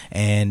remember that.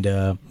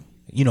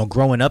 And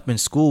growing up in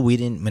school,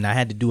 when I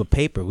had to do a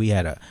paper, we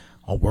had a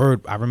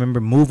Word. I remember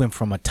moving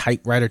from a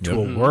typewriter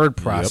to a word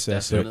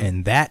processor,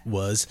 and that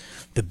was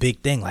the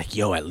big thing. Like,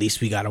 yo, at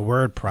least we got a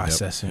word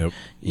processor.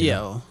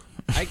 Yo,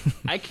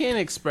 I can't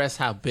express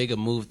how big a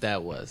move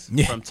that was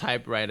from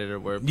typewriter to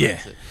word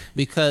processor,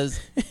 because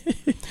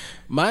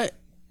I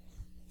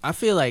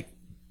feel like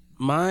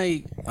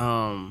my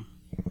I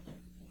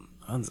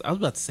was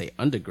about to say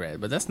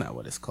undergrad, but that's not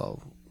what it's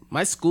called.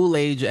 My school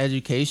age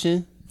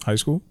education, high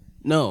school?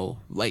 No,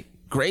 like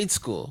grade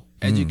school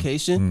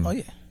education. Oh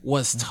yeah,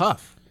 was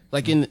tough.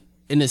 Like in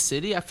the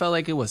city, I felt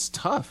like it was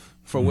tough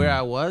for where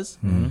I was.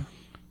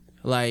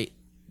 Like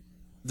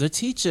the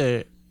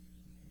teacher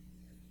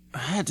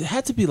had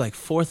to be like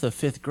 4th or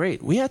 5th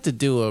grade. We had to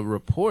do a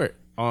report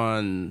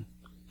on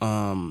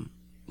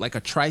like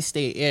a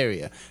tri-state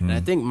area, and I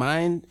think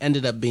mine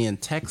ended up being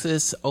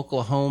Texas,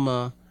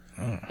 Oklahoma,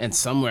 and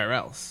somewhere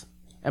else.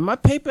 and my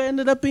paper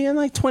ended up being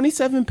like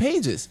 27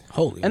 pages.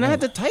 Holy And I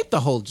had to moly. type the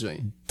whole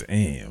joint.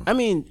 Damn. I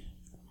mean,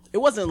 it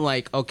wasn't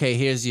like, okay,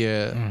 here's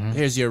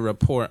your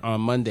report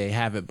on Monday,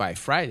 have it by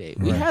Friday.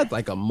 We had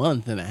like a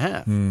month and a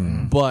half,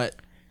 but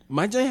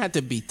my joint had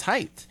to be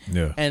typed.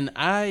 Yeah. And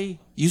I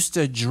used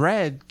to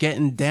dread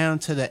getting down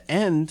to the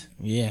end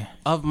Yeah.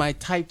 of my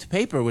typed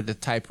paper with the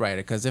typewriter,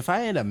 because if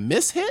I had a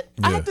mishit,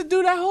 I had to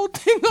do that whole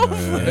thing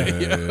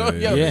over.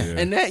 yeah.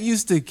 And that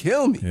used to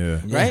kill me. Yeah.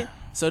 Right?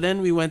 So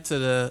then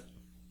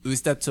we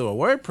stepped to a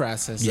word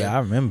processor. Yeah, I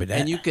remember that.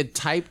 And you could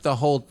type the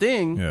whole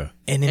thing. Yeah.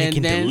 And then it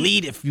can then-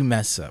 delete if you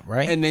mess up,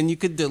 right? And then you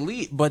could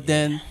delete. But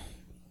then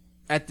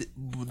at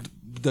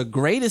the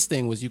greatest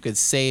thing was you could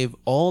save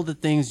all the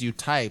things you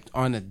typed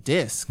on a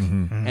disk.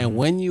 And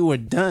when you were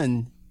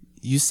done,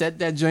 you set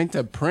that joint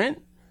to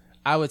print.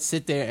 I would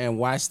sit there and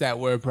watch that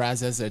word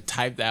processor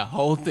type that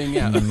whole thing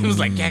out. It was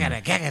like,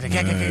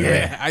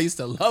 I used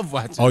to love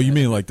watching. Oh, you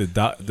mean like the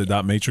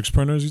dot matrix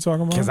printers you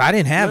talking about? Because I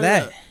didn't have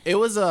that. It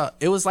was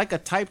like a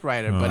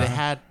typewriter, but it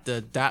had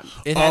the dot.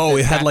 It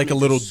had like a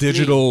little screen.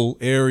 digital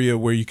area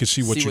where you could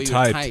see what See you what you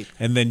typed, type.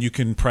 and then you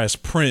can press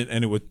print,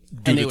 and it would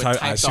do And the it would type.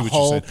 type I see the what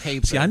whole you're saying.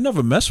 paper. See, I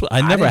never messed with.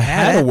 I never didn't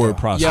have had a that, word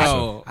though. processor.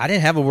 Yo, I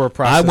didn't have a word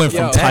processor. I went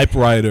from Yo.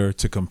 typewriter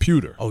to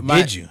computer. Oh,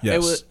 My- did you?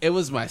 Yes. It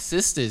was my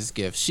sister's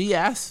gift. She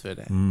asked for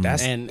that.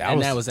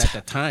 That was at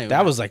the time.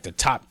 That was like the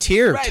top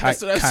tier right, type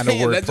that's what I'm kind of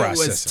saying. word That joint was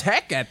processor.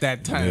 tech at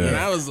that time, Yeah. and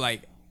I was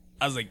like,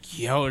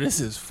 yo, this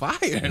is fire.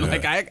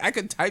 Like I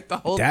could type the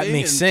whole That thing.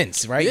 makes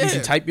sense, right? Yeah. You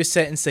can type your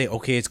set and say,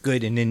 okay, it's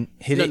good, and then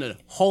hit it. No,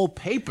 whole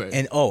paper.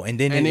 And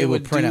then and it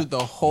would print do out the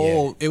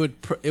whole. It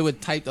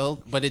would type the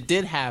whole, but it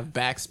did have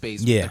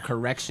backspace Yeah. with the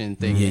correction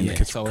thing in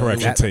it. So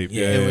correction it would, tape.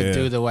 yeah, It would yeah.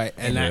 do the way,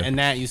 and Yeah.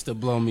 that used to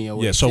blow me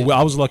away. Yeah, so too.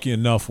 I was lucky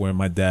enough where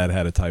my dad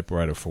had a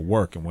typewriter for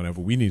work, and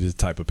whenever we needed to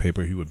type a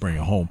paper, he would bring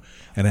it home,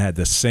 and it had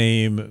the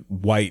same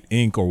white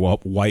ink or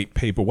white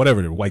paper,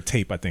 whatever, white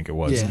tape I think it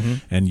was, Yeah.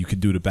 and you could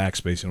do the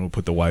backspace and it would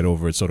put the white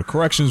over it, so the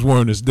corrections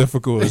weren't as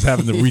difficult as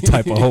having to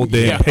retype a whole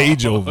damn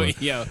page over.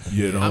 Yo,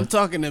 You know? I'm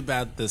talking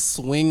about the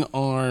swing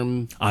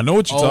arm. I know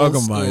what you're old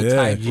talking about. school Yeah,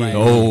 typewriter.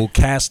 the old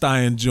cast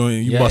iron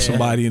joint. You bust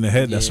somebody in the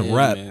head, that's a Yeah,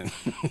 wrap. man.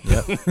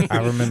 I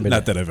remember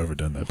Not that. that I've ever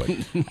done that,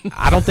 but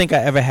I don't think I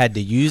ever had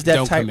to use that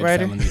Don't commit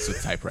typewriter, felonies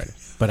with typewriter.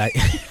 but I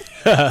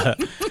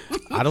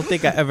I don't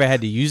think I ever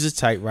had to use a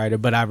typewriter,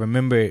 but I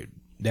remember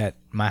that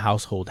my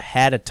household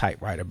had a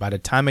typewriter. By the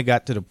time it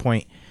got to the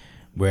point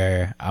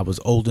where I was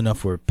old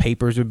enough where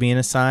papers were being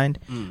assigned,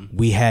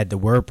 we had the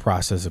word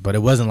processor, but it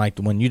wasn't like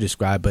the one you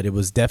described, but it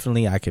was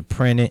definitely, I could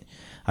print it.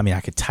 I mean,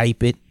 I could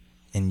type it,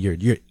 and you're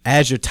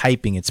as you're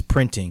typing, it's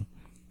printing.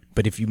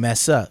 But if you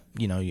mess up,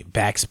 you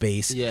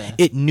backspace. Yeah.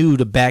 It knew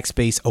to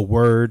backspace a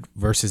word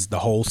versus the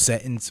whole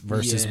sentence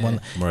versus Yeah.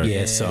 one. Right.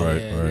 Yeah. So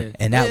Right.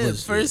 and that Yeah,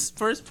 was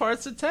first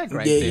parts of tech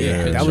right yeah,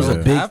 there. yeah. That was a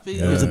Control big. copy.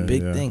 That was a Yeah,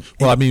 big yeah. thing.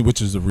 Well, I mean,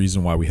 which is the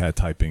reason why we had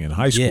typing in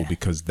high school, Yeah.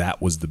 because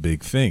that was the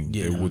big thing.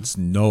 Yeah. There was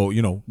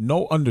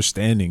no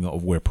understanding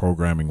of where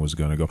programming was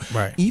going to go.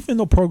 Right. Even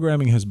though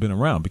programming has been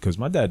around, because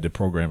my dad did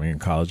programming in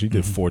college. He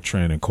did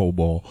Fortran and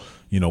COBOL,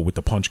 with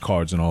the punch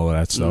cards and all of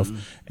that stuff.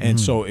 And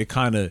so it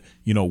kind of,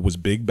 was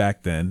big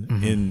back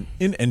then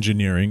in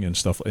engineering and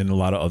stuff, in a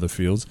lot of other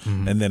fields.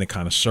 And then it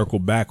kind of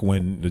circled back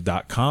when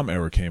the .com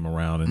era came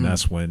around, and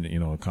that's when,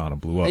 it kind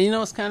of blew up. And you know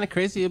what's kind of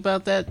crazy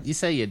about that? You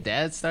say your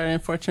dad started in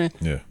Fortran.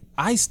 Yeah.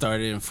 I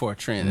started in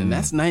Fortran, and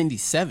that's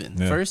 '97.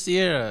 Yeah. First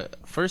year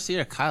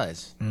of college.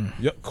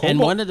 Yep. And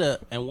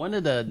COBOL. one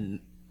of the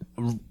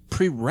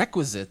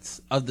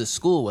prerequisites of the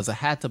school was I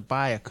had to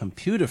buy a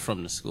computer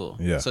from the school,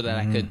 Yeah. so that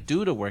I could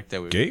do the work that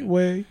we were doing.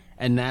 Gateway.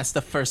 And that's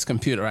the first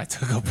computer I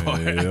took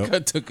apart. Yep. I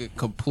took it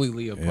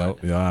completely apart.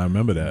 Yeah, I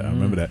remember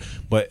that.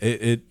 But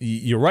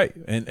you're right,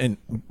 and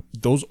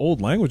those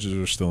old languages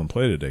are still in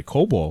play today.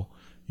 COBOL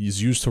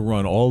is used to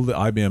run all the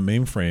IBM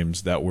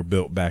mainframes that were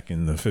built back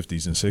in the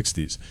 50s and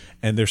 60s,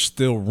 and they're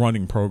still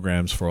running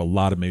programs for a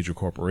lot of major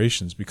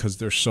corporations because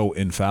they're so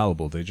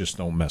infallible. They just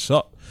don't mess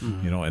up,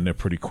 and they're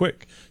pretty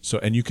quick. So,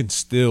 and you can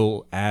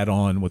still add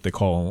on what they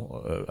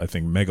call, I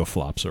think,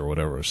 megaflops or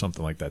whatever, or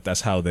something like that.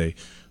 That's how they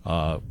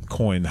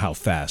coined how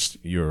fast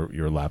your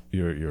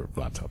laptop,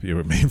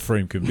 your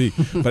mainframe can be.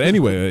 But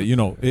anyway,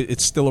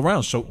 it's still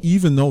around. So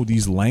even though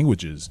these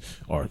languages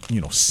are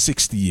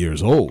 60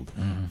 years old,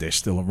 they're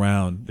still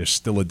around. There's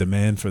still a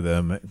demand for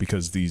them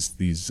because these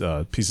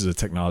pieces of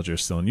technology are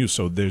still in use.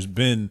 So there's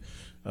been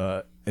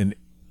and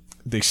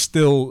they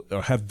still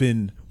have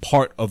been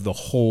part of the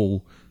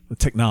whole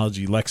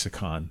technology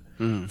lexicon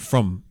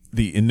from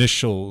the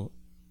initial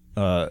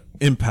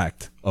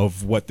impact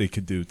of what they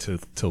could do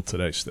till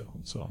today still.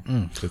 So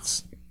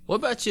it's What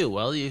about you?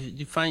 Well,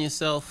 you find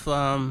yourself.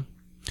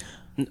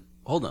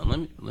 Hold on,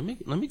 let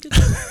me get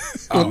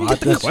that. I got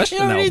the question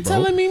You're already out, bro.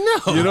 telling me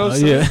no.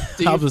 Yeah.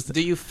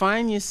 Do you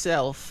find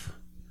yourself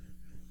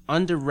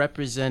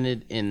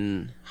underrepresented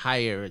in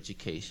higher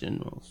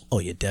education roles? Oh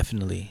yeah,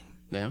 definitely.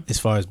 Yeah. As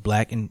far as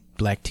black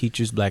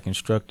teachers, black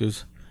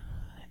instructors,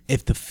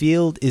 if the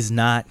field is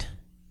not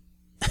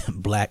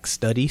Black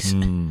Studies,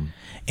 and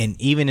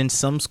even in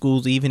some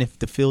schools, even if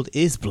the field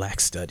is Black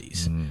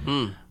Studies,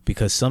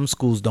 because some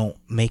schools don't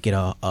make it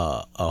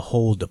a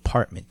whole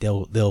department.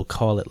 They'll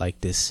call it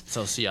like this.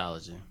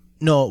 Sociology.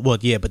 No, well,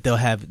 yeah, but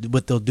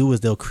what they'll do is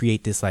they'll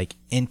create this like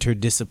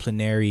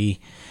interdisciplinary,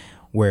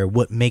 where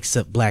what makes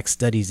up Black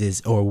Studies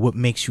is, or what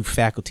makes you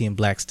faculty in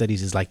Black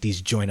Studies is like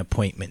these joint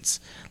appointments.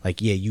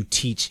 Like, yeah, you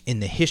teach in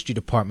the history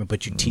department,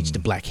 but you teach the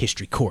Black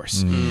history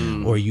course,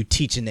 or you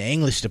teach in the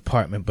English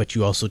department, but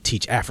you also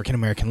teach African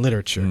American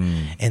literature,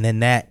 and then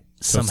that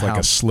So somehow it's like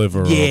a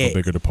sliver of a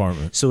bigger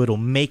department. So it'll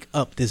make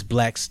up this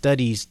Black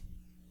Studies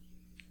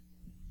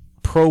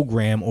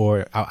program,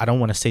 or I don't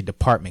want to say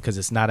department because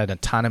it's not an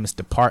autonomous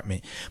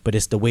department, but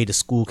it's the way the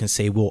school can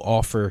say we'll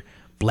offer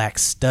Black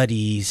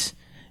Studies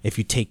if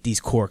you take these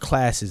core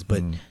classes.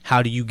 But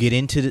how do you get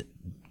into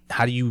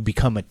how do you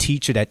become a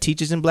teacher that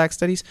teaches in Black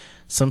Studies?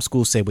 Some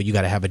schools say, well, you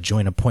got to have a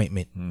joint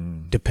appointment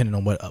depending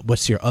on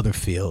what's your other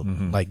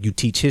field. Like you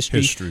teach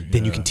history,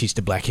 then you can teach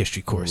the Black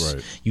history course.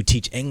 Right. You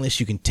teach English,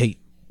 you can take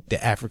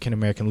the African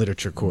American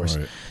literature course,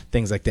 Right.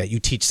 things like that. You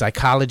teach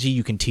psychology,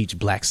 you can teach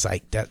Black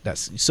psych.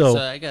 That's So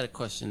I got a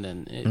question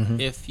then.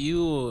 If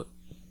you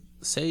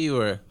say you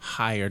were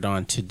hired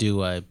on to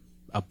do a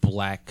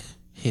Black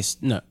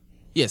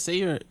say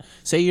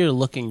you're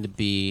looking to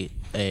be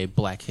a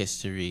Black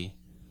history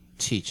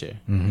teacher,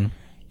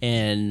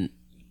 and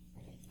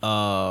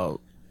a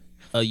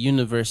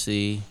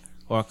university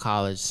or a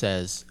college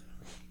says,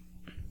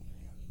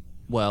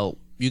 well,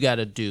 you got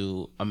to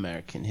do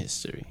American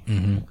history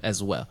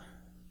as well.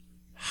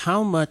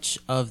 How much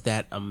of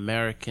that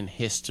American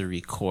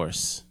history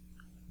course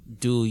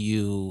do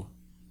you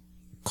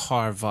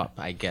carve up,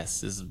 I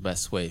guess is the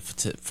best way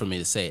for me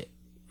to say it,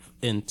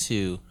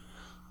 into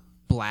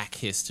Black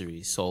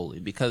history solely?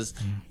 Because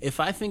if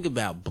I think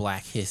about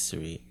Black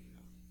history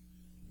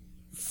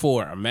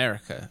for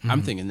America,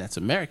 I'm thinking that's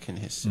American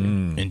history.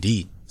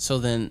 indeed. So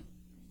then,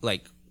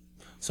 like,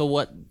 so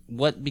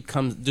what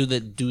becomes, do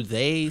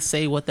they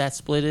say what that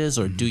split is,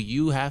 or do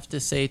you have to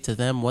say to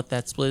them what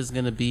that split is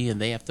going to be,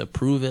 and they have to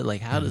approve it?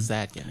 Like, how does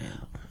that get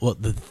handled? Well,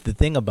 the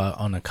thing about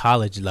on a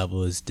college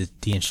level is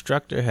the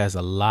instructor has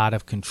a lot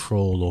of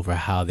control over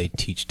how they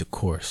teach the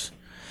course.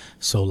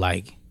 So,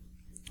 like,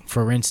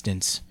 for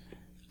instance,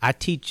 I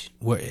teach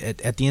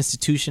at the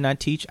institution I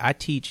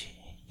teach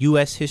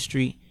U.S.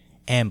 history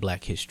and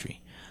Black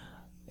history.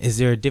 Is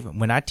there a different?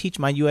 When I teach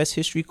my U.S.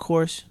 history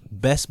course,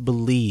 best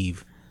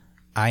believe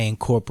I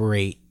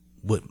incorporate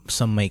what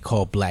some may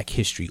call Black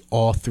history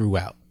all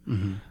throughout.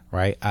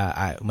 Right?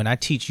 I when I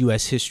teach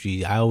U.S.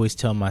 history, I always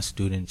tell my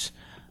students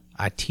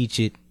I teach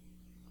it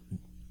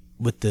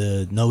with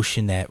the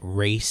notion that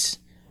racism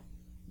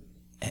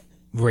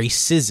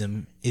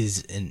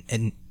is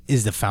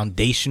is the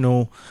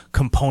foundational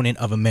component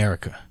of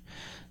America.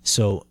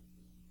 So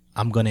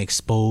I'm going to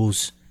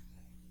expose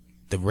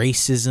the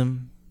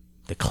racism,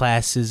 the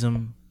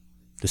classism,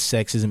 the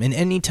sexism in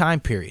any time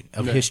period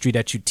of history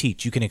that you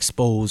teach. You can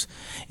expose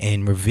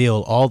and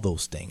reveal all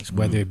those things,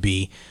 whether it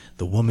be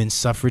the women's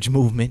suffrage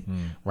movement,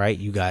 right?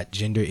 You got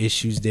gender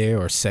issues there,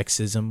 or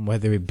sexism,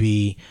 whether it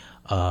be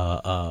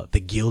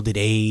the Gilded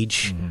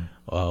Age,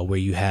 where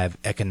you have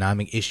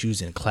economic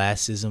issues and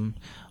classism,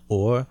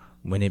 or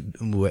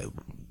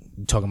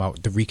talking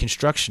about the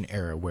Reconstruction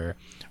era, where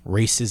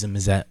racism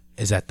is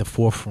at the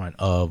forefront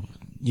of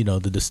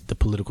the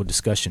political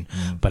discussion.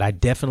 But I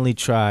definitely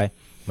try,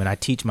 when I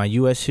teach my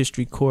U.S.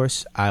 history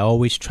course, I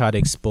always try to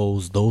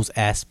expose those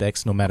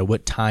aspects no matter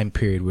what time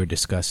period we're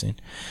discussing.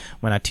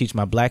 When I teach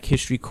my Black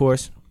history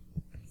course,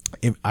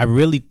 I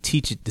really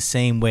teach it the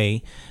same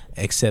way,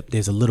 except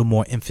there's a little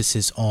more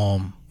emphasis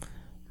on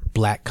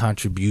Black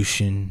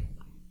contribution,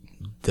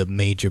 the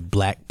major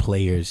Black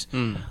players,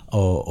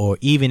 or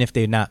even if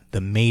they're not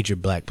the major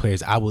Black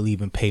players, I will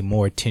even pay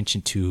more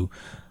attention to,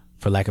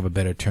 for lack of a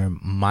better term,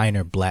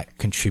 minor Black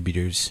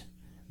contributors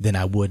than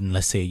I would in,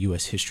 let's say, a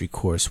U.S. history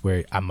course,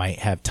 where I might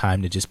have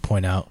time to just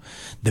point out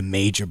the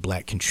major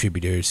Black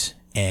contributors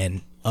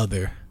and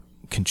other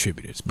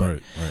contributors.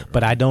 But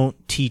but I don't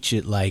teach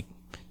it like,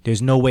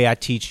 there's no way I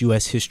teach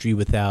U.S. history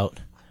without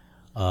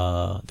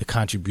the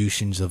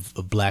contributions of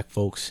Black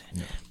folks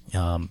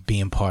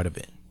being part of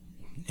it.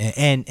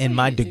 And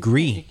my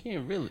degree,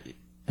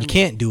 you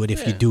can't do it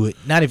if you do it.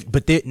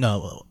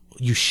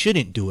 You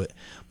shouldn't do it.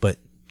 But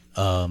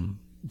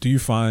do you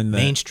find that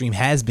mainstream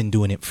has been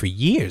doing it for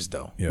years,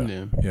 though?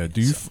 Yeah.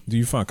 Do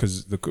you find,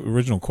 because the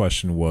original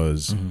question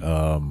was,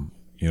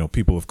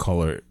 people of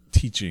color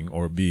teaching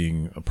or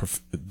being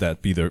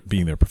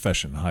being their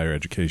profession, higher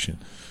education.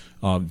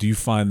 Do you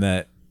find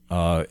that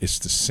it's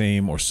the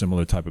same or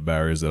similar type of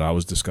barriers that I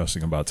was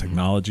discussing about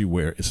technology,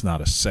 where it's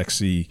not a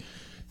sexy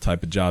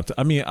type of job?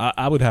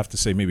 I would have to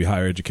say maybe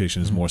higher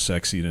education is more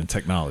sexy than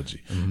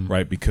technology,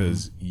 right?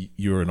 Because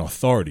you're an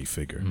authority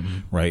figure,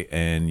 right?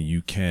 And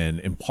you can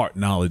impart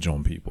knowledge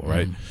on people,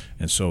 right?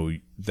 And so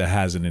that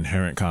has an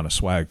inherent kind of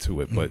swag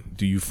to it. But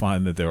do you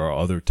find that there are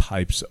other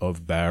types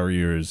of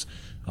barriers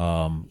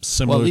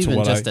similar to even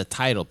what just the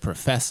title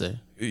professor?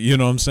 You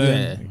know what I'm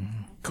saying? Yeah.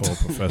 call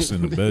professor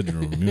in the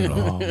bedroom, you know.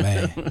 Oh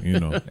man, You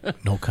know.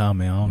 no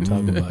comment. I don't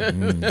talk about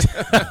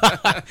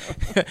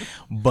it.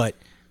 But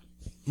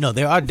no,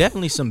 there are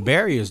definitely some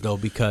barriers though,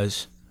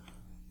 because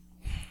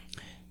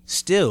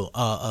still,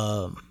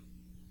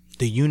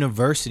 the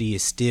university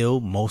is still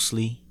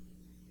mostly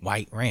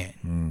white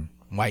run.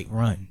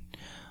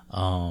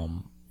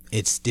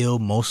 It's still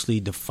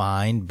mostly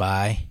defined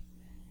by,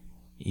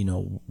 you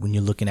know, when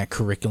you're looking at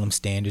curriculum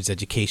standards,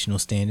 educational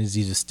standards,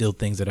 these are still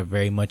things that are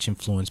very much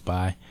influenced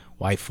by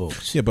white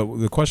folks. Yeah, but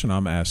the question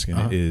I'm asking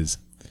is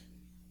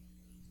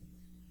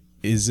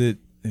it,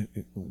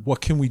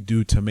 what can we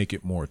do to make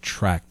it more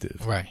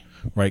attractive? Right.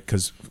 Right,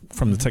 because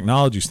from the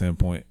technology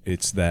standpoint,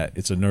 it's a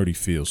nerdy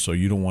field, so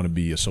you don't want to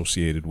be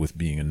associated with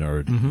being a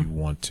nerd. You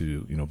want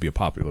to, you know, be a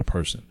popular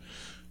person.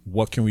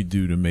 What can we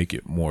do to make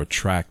it more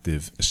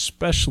attractive,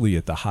 especially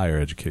at the higher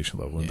education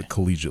level, at the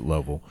collegiate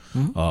level,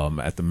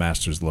 at the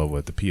master's level,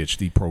 at the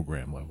PhD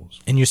program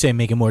levels? And you're saying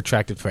make it more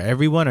attractive for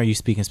everyone, or are you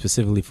speaking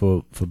specifically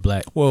for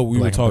black? Well, we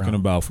were black and talking brown?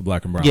 about for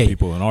black and brown Yeah.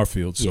 people in our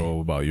field, so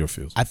about your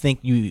fields. I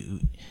think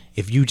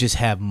if you just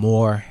have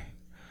more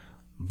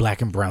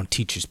black and brown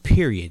teachers,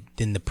 period,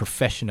 then the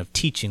profession of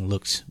teaching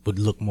would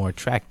look more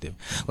attractive.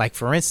 Like,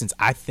 for instance,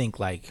 I think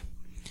like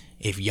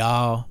if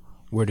y'all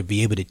were to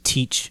be able to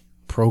teach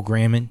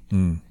programming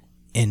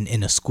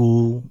in a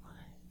school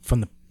from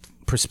the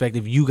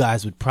perspective, you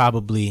guys would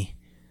probably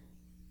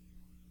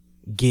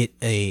get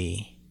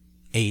a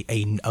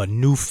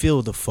new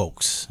field of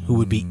folks who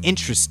would be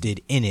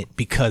interested in it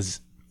because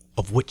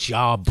of what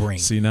y'all bring.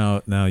 See,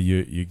 now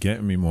you're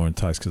getting me more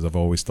enticed because I've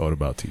always thought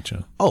about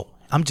teaching. Oh,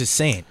 I'm just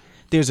saying,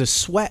 there's a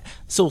swag.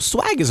 So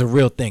swag is a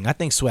real thing. I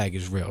think swag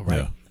is real,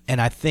 right? Yeah.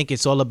 And I think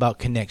it's all about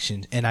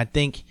connections. And I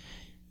think,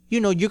 you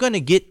know, you're going to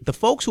get the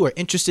folks who are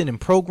interested in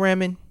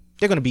programming.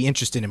 They're going to be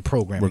interested in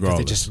programming because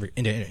they're just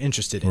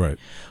interested in it. Right.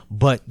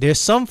 But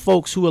there's some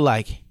folks who are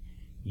like,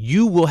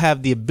 you will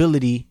have the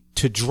ability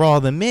to draw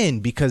them in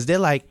because they're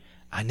like,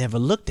 I never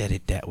looked at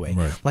it that way.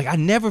 Right. Like, I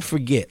never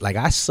forget. Like,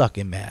 I suck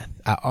in math.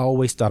 I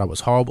always thought I was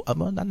horrible.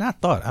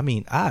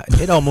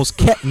 It almost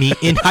kept me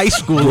in high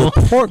school.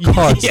 Report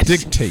cards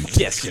dictate.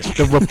 Yes.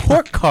 The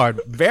report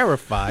card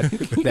verified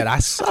that I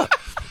suck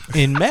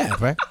in math,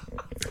 right?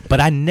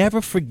 But I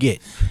never forget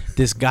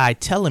this guy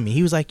telling me,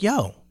 he was like,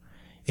 yo,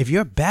 if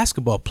you're a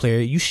basketball player,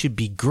 you should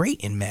be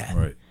great in math.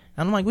 Right.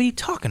 And I'm like, what are you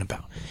talking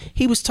about?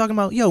 He was talking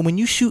about, yo, when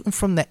you shooting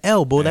from the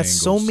elbow, that's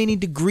so Angles. many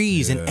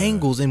degrees and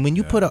angles. And when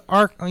you put an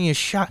arc on your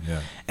shot.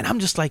 Yeah. And I'm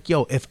just like,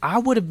 yo, if I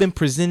would have been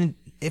presented,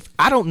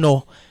 I don't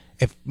know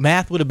if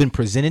math would have been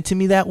presented to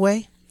me that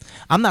way,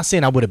 I'm not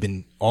saying I would have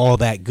been all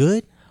that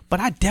good, but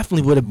I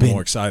definitely would have been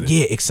More excited.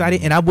 Yeah,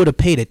 excited. And I would have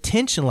paid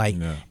attention. Like,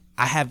 Yeah.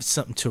 I have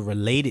something to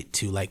relate it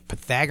to, like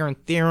Pythagorean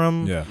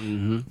theorem. Yeah.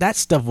 That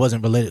stuff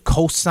wasn't related.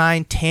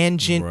 Cosine,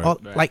 tangent,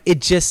 Right. like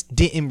it just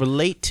didn't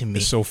relate to me.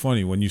 It's so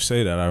funny when you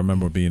say that. I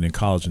remember being in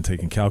college and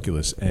taking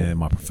calculus, and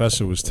my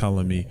professor was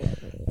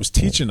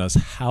teaching us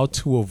how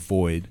to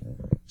avoid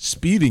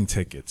speeding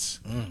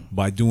tickets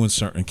by doing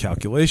certain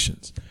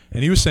calculations.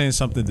 And he was saying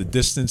something, the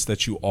distance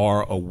that you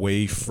are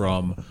away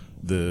from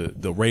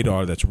the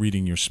radar that's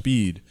reading your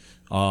speed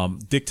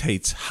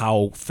dictates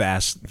how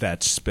fast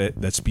that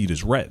speed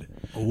is read.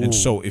 Ooh. And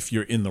so if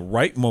you're in the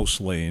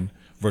rightmost lane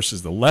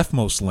versus the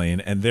leftmost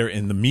lane, and they're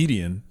in the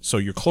median, so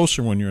you're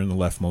closer when you're in the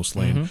leftmost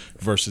lane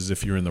versus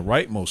if you're in the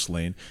rightmost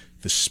lane,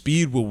 the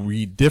speed will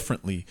read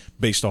differently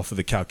based off of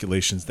the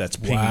calculations that's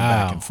pinging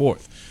back and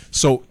forth.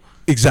 So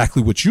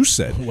exactly what you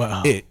said.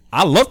 Wow.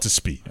 I love to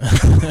speed.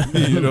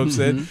 You know what I'm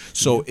saying?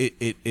 So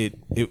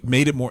it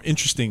made it more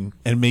interesting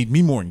and made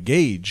me more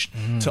engaged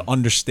to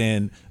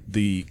understand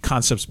the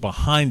concepts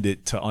behind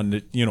it,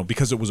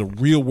 because it was a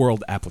real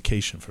world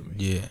application for me.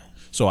 Yeah.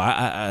 So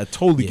I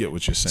totally get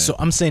what you're saying. So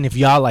I'm saying if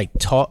y'all like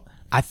taught,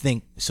 I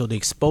think so. The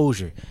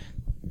exposure,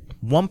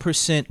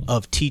 1%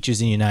 of teachers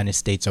in the United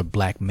States are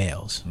black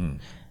males.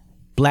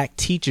 Black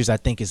teachers, I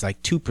think, is like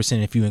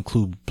 2% if you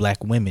include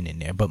black women in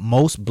there. But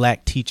most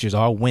black teachers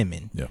are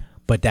women. Yeah.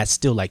 But that's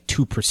still like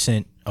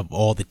 2% of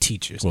all the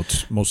teachers. Well,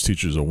 most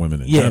teachers are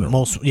women in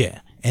general.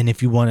 And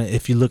if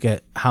you look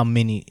at how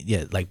many,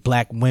 like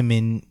black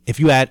women, if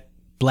you add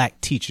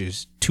black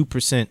teachers,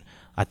 2%,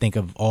 I think,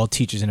 of all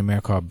teachers in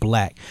America are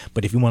black.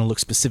 But if you want to look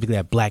specifically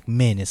at black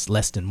men, it's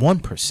less than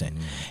 1%.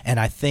 And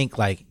I think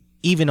like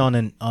even on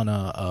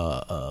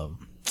a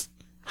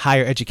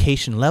higher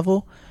education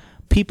level,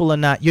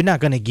 you're not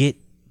going to get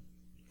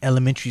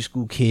elementary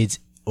school kids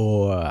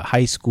or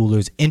high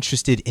schoolers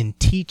interested in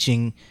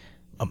teaching,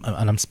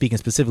 and I'm speaking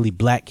specifically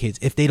black kids,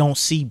 if they don't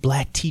see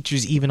black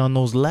teachers even on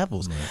those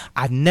levels. Right.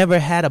 I've never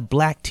had a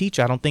black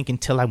teacher, I don't think,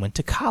 until I went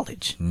to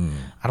college.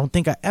 I don't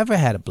think I ever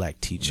had a black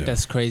teacher.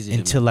 That's crazy.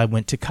 Until I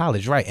went to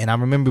college, right. And I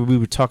remember we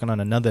were talking on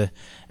another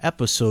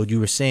episode, you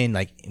were saying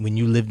like when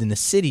you lived in the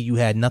city, you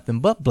had nothing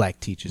but black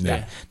teachers.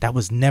 Yeah. That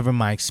was never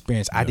my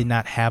experience. I did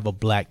not have a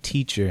black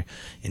teacher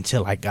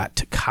until I got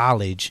to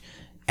college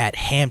at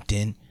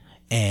Hampton,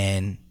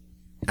 and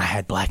I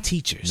had black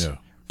teachers. Yeah.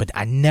 but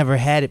I never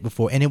had it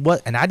before.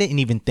 And I didn't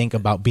even think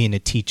about being a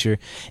teacher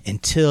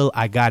until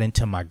I got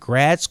into my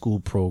grad school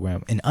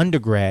program. In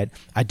undergrad,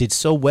 I did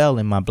so well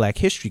in my Black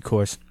History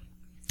course.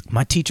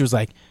 My teacher was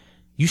like,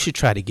 you should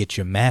try to get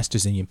your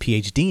master's and your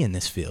PhD in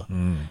this field.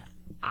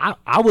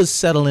 I was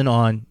settling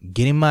on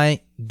getting my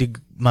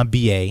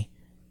BA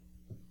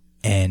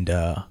and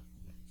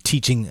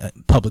teaching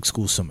public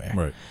school somewhere.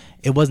 Right.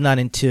 It was not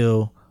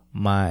until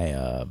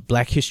my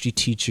Black History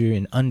teacher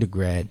in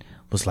undergrad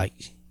was like,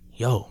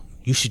 yo,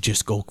 you should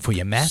just go for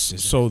your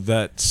master's. So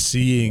that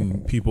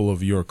seeing people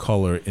of your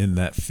color in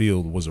that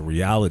field was a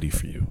reality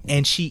for you.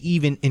 And she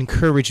even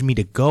encouraged me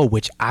to go,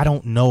 which I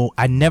don't know.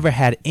 I never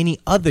had any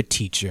other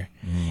teacher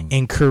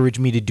encourage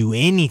me to do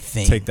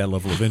anything. Take that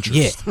level of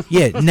interest.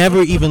 Yeah,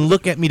 never even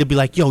look at me to be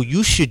like, yo,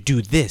 you should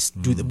do this,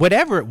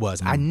 whatever it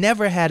was. I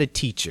never had a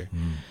teacher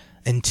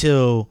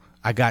until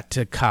I got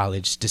to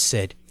college that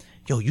said,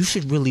 yo, you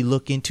should really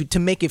look into, to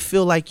make it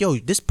feel like, yo,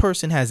 this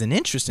person has an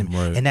interest in me.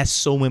 Right. And that's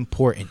so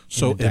important.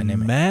 So in the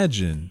dynamic.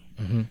 imagine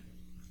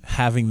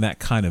having that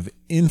kind of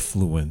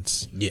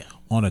influence Yeah.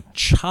 on a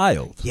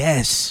child.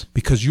 Yes.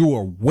 Because you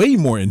are way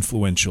more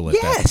influential at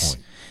that Yes.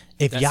 point.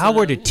 If That's y'all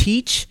were to another-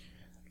 teach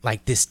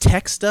like this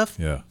tech stuff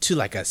Yeah. to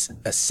like a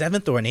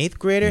 7th or an 8th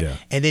grader, Yeah.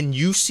 and then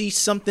you see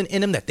something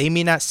in them that they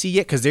may not see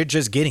yet because they're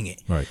just getting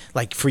it. Right.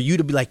 Like for you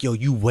to be like, yo,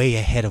 you way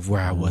ahead of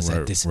where I was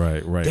at this.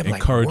 Right. They're like,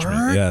 Encouragement,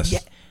 "Word?" yes. Yeah.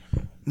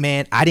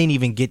 Man, I didn't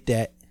even get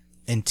that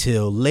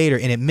until later,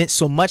 and it meant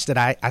so much that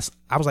I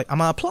was like, I'm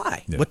gonna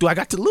apply. Yeah. What do I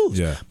got to lose?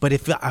 Yeah. But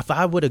if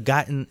I would have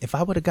got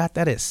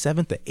that at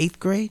 7th or 8th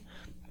grade,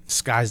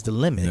 sky's the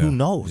limit. Yeah. Who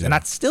knows? Yeah. And I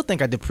still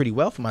think I did pretty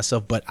well for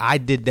myself. But I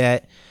did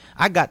that.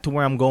 I got to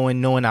where I'm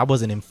going knowing I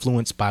wasn't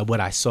influenced by what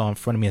I saw in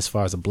front of me as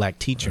far as a black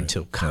teacher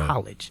until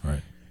college.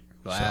 Right.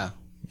 Wow.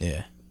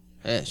 Yeah.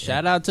 Yeah,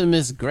 shout out to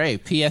Miss Gray,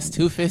 PS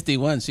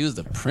 251. She was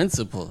the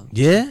principal.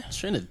 Yeah.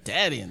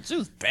 Trinidadian. She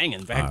was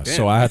banging back then.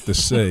 So I have to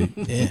say,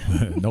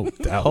 Yeah. no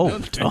doubt. Oh,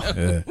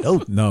 Yeah.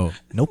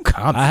 no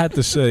comment. I had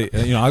to say,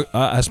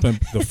 I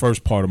spent the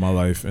first part of my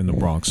life in the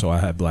Bronx, so I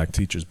had black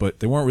teachers, but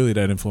they weren't really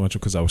that influential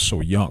because I was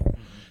so young.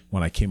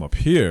 When I came up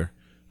here,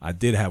 I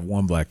did have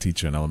one black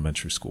teacher in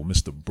elementary school,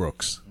 Mr.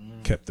 Brooks.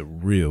 Kept it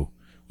real.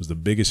 Was the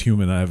biggest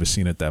human I ever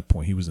seen at that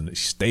point. He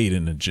stayed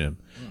in the gym.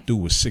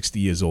 Dude was 60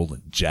 years old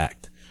and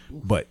jacked,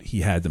 but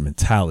he had the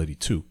mentality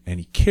too, and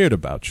he cared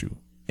about you.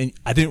 And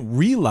I didn't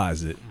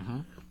realize it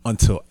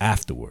until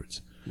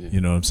afterwards.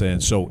 You know what I'm saying?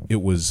 So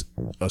it was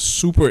a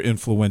super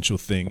influential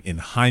thing in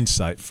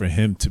hindsight for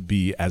him to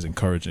be as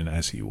encouraging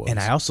as he was. And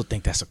I also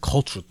think that's a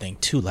cultural thing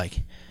too.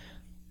 Like,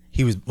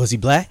 was he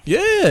black?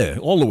 Yeah,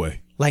 all the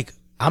way. Like,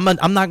 I'm not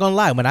gonna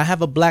lie. When I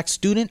have a black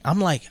student, I'm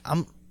like,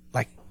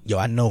 yo,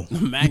 I know.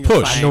 Magnifying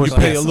push. I know it's You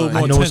pay bad. a little I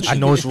more know attention. I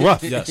know it's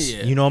rough. Yes.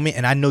 Yeah. You know what I mean?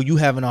 And I know you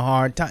having a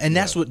hard time. And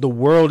that's what the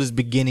world is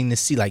beginning to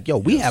see. Like, yo,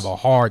 we have a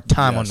hard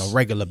time on Yes. a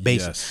regular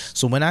basis. Yes.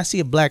 So when I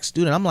see a black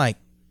student, I'm like,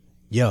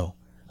 yo,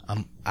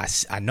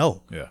 I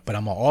know. Yeah. But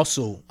I'm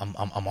also I'm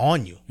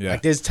on you. Yeah.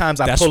 Like there's times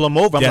I That's- pull them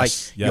over. I'm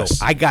yes, like, yo,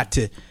 yes. I got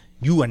to.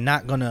 You are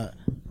not gonna.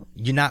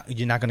 You're not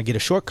gonna get a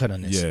shortcut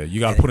on this. Yeah, you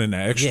got to put in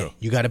that extra. Yeah,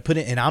 you got to put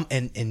in,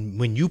 and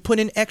when you put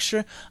in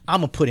extra, I'm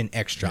gonna put in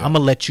extra. I'm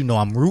gonna let you know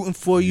I'm rooting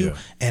for you, Yeah.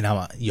 and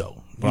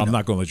But I'm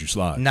not going to let you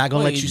slide. not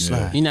gonna Wait, let you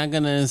slide. You're not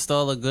gonna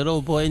install a good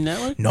old boy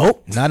network?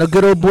 Nope, not a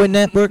good old boy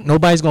network.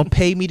 Nobody's gonna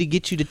pay me to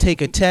get you to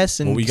take a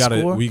test and Well,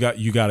 score.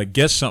 you gotta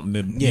get something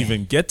to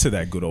even get to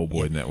that good old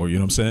boy network. You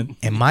know what I'm saying?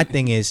 And my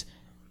thing is,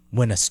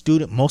 when a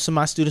student, most of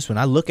my students, when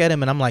I look at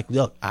them and I'm like,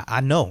 look, I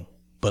know,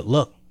 but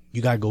look,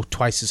 you gotta go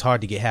twice as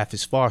hard to get half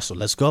as far. So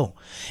let's go.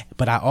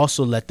 But I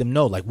also let them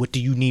know, like, what do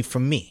you need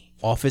from me?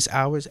 Office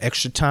hours,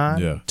 extra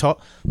time, Yeah.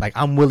 talk. Like,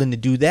 I'm willing to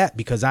do that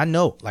because I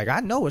know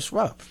it's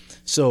rough.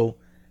 So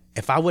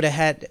if I would have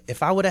had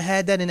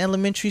that in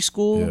elementary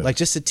school, Yeah. like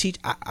just to teach,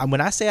 when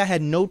I say I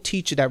had no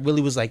teacher that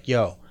really was like,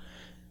 yo,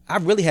 I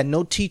really had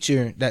no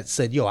teacher that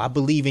said, yo, I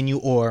believe in you,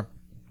 or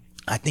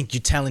I think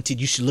you're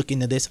talented, you should look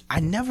into this.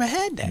 I never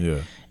had that. Yeah.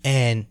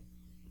 And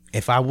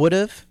if I would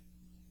have,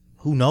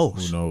 who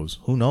knows? Who knows?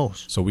 Who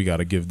knows? So we got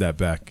to give that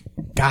back.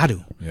 Got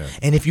to. Yeah.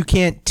 And if you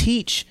can't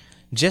teach,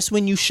 just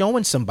when you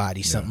showing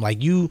somebody something,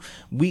 like you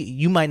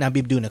might not be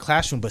able to do it in the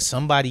classroom, but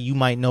somebody you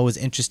might know is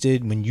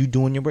interested when you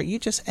doing your work, you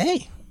just,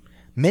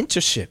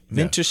 mentorship.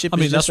 Yeah. Mentorship. I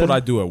mean, is that's just what I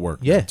do at work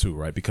Yeah. too,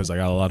 right? Because I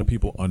got a lot of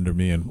people under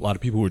me and a lot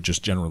of people who are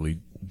just generally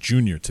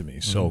junior to me.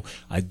 So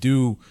I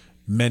do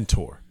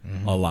mentor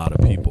a lot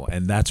of people,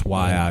 and that's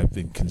why I've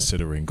been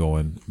considering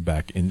going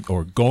back in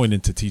or going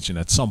into teaching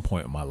at some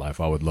point in my life.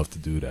 I would love to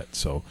do that.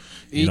 So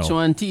Each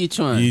one teach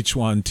one. Each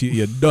one,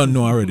 you done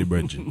know already,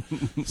 Bridget.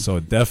 So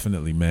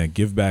definitely, man,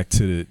 give back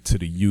to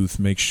the youth.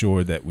 Make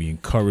sure that we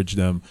encourage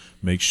them.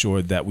 Make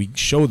sure that we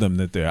show them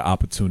that there are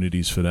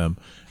opportunities for them,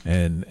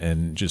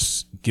 and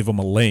just give them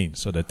a lane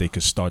so that they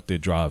can start their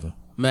driving.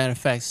 Matter of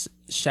fact,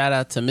 shout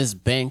out to Miss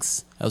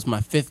Banks. That was my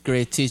 5th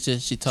grade teacher.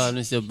 She taught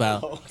us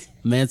about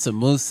Mansa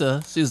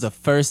Musa. She was the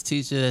first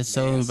teacher that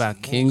showed me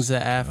about kings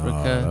of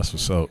Africa. That's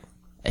what's up.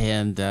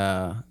 and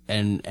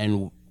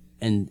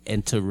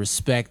and to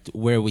respect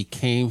where we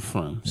came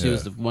from. She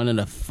was one of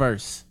the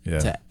first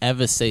to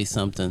ever say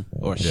something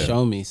or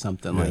show me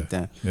something like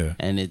that. Yeah.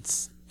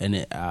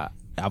 And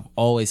I've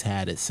always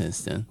had it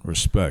since then.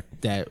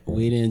 Respect. That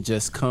we didn't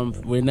just come.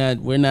 We're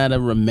not a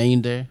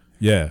remainder.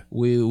 Yeah.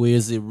 We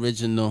was the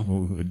original.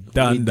 We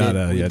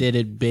did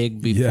it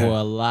big before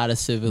a lot of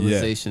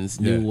civilizations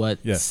knew what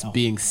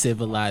being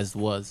civilized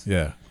was.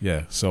 Yeah,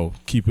 yeah. So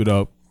keep it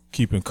up.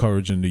 Keep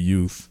encouraging the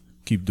youth.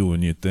 Keep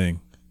doing your thing.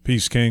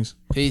 Peace, Kings.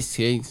 Peace,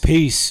 Kings.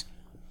 Peace.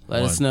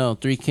 Let us know.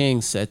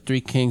 3Kings at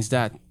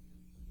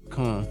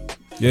 3kings.com.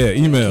 Yeah,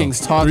 email.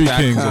 3kingstalk.com.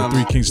 3kings at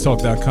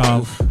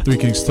 3kingstalk.com.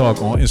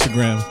 3kingstalk on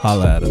Instagram.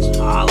 Holla at us.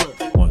 Holla.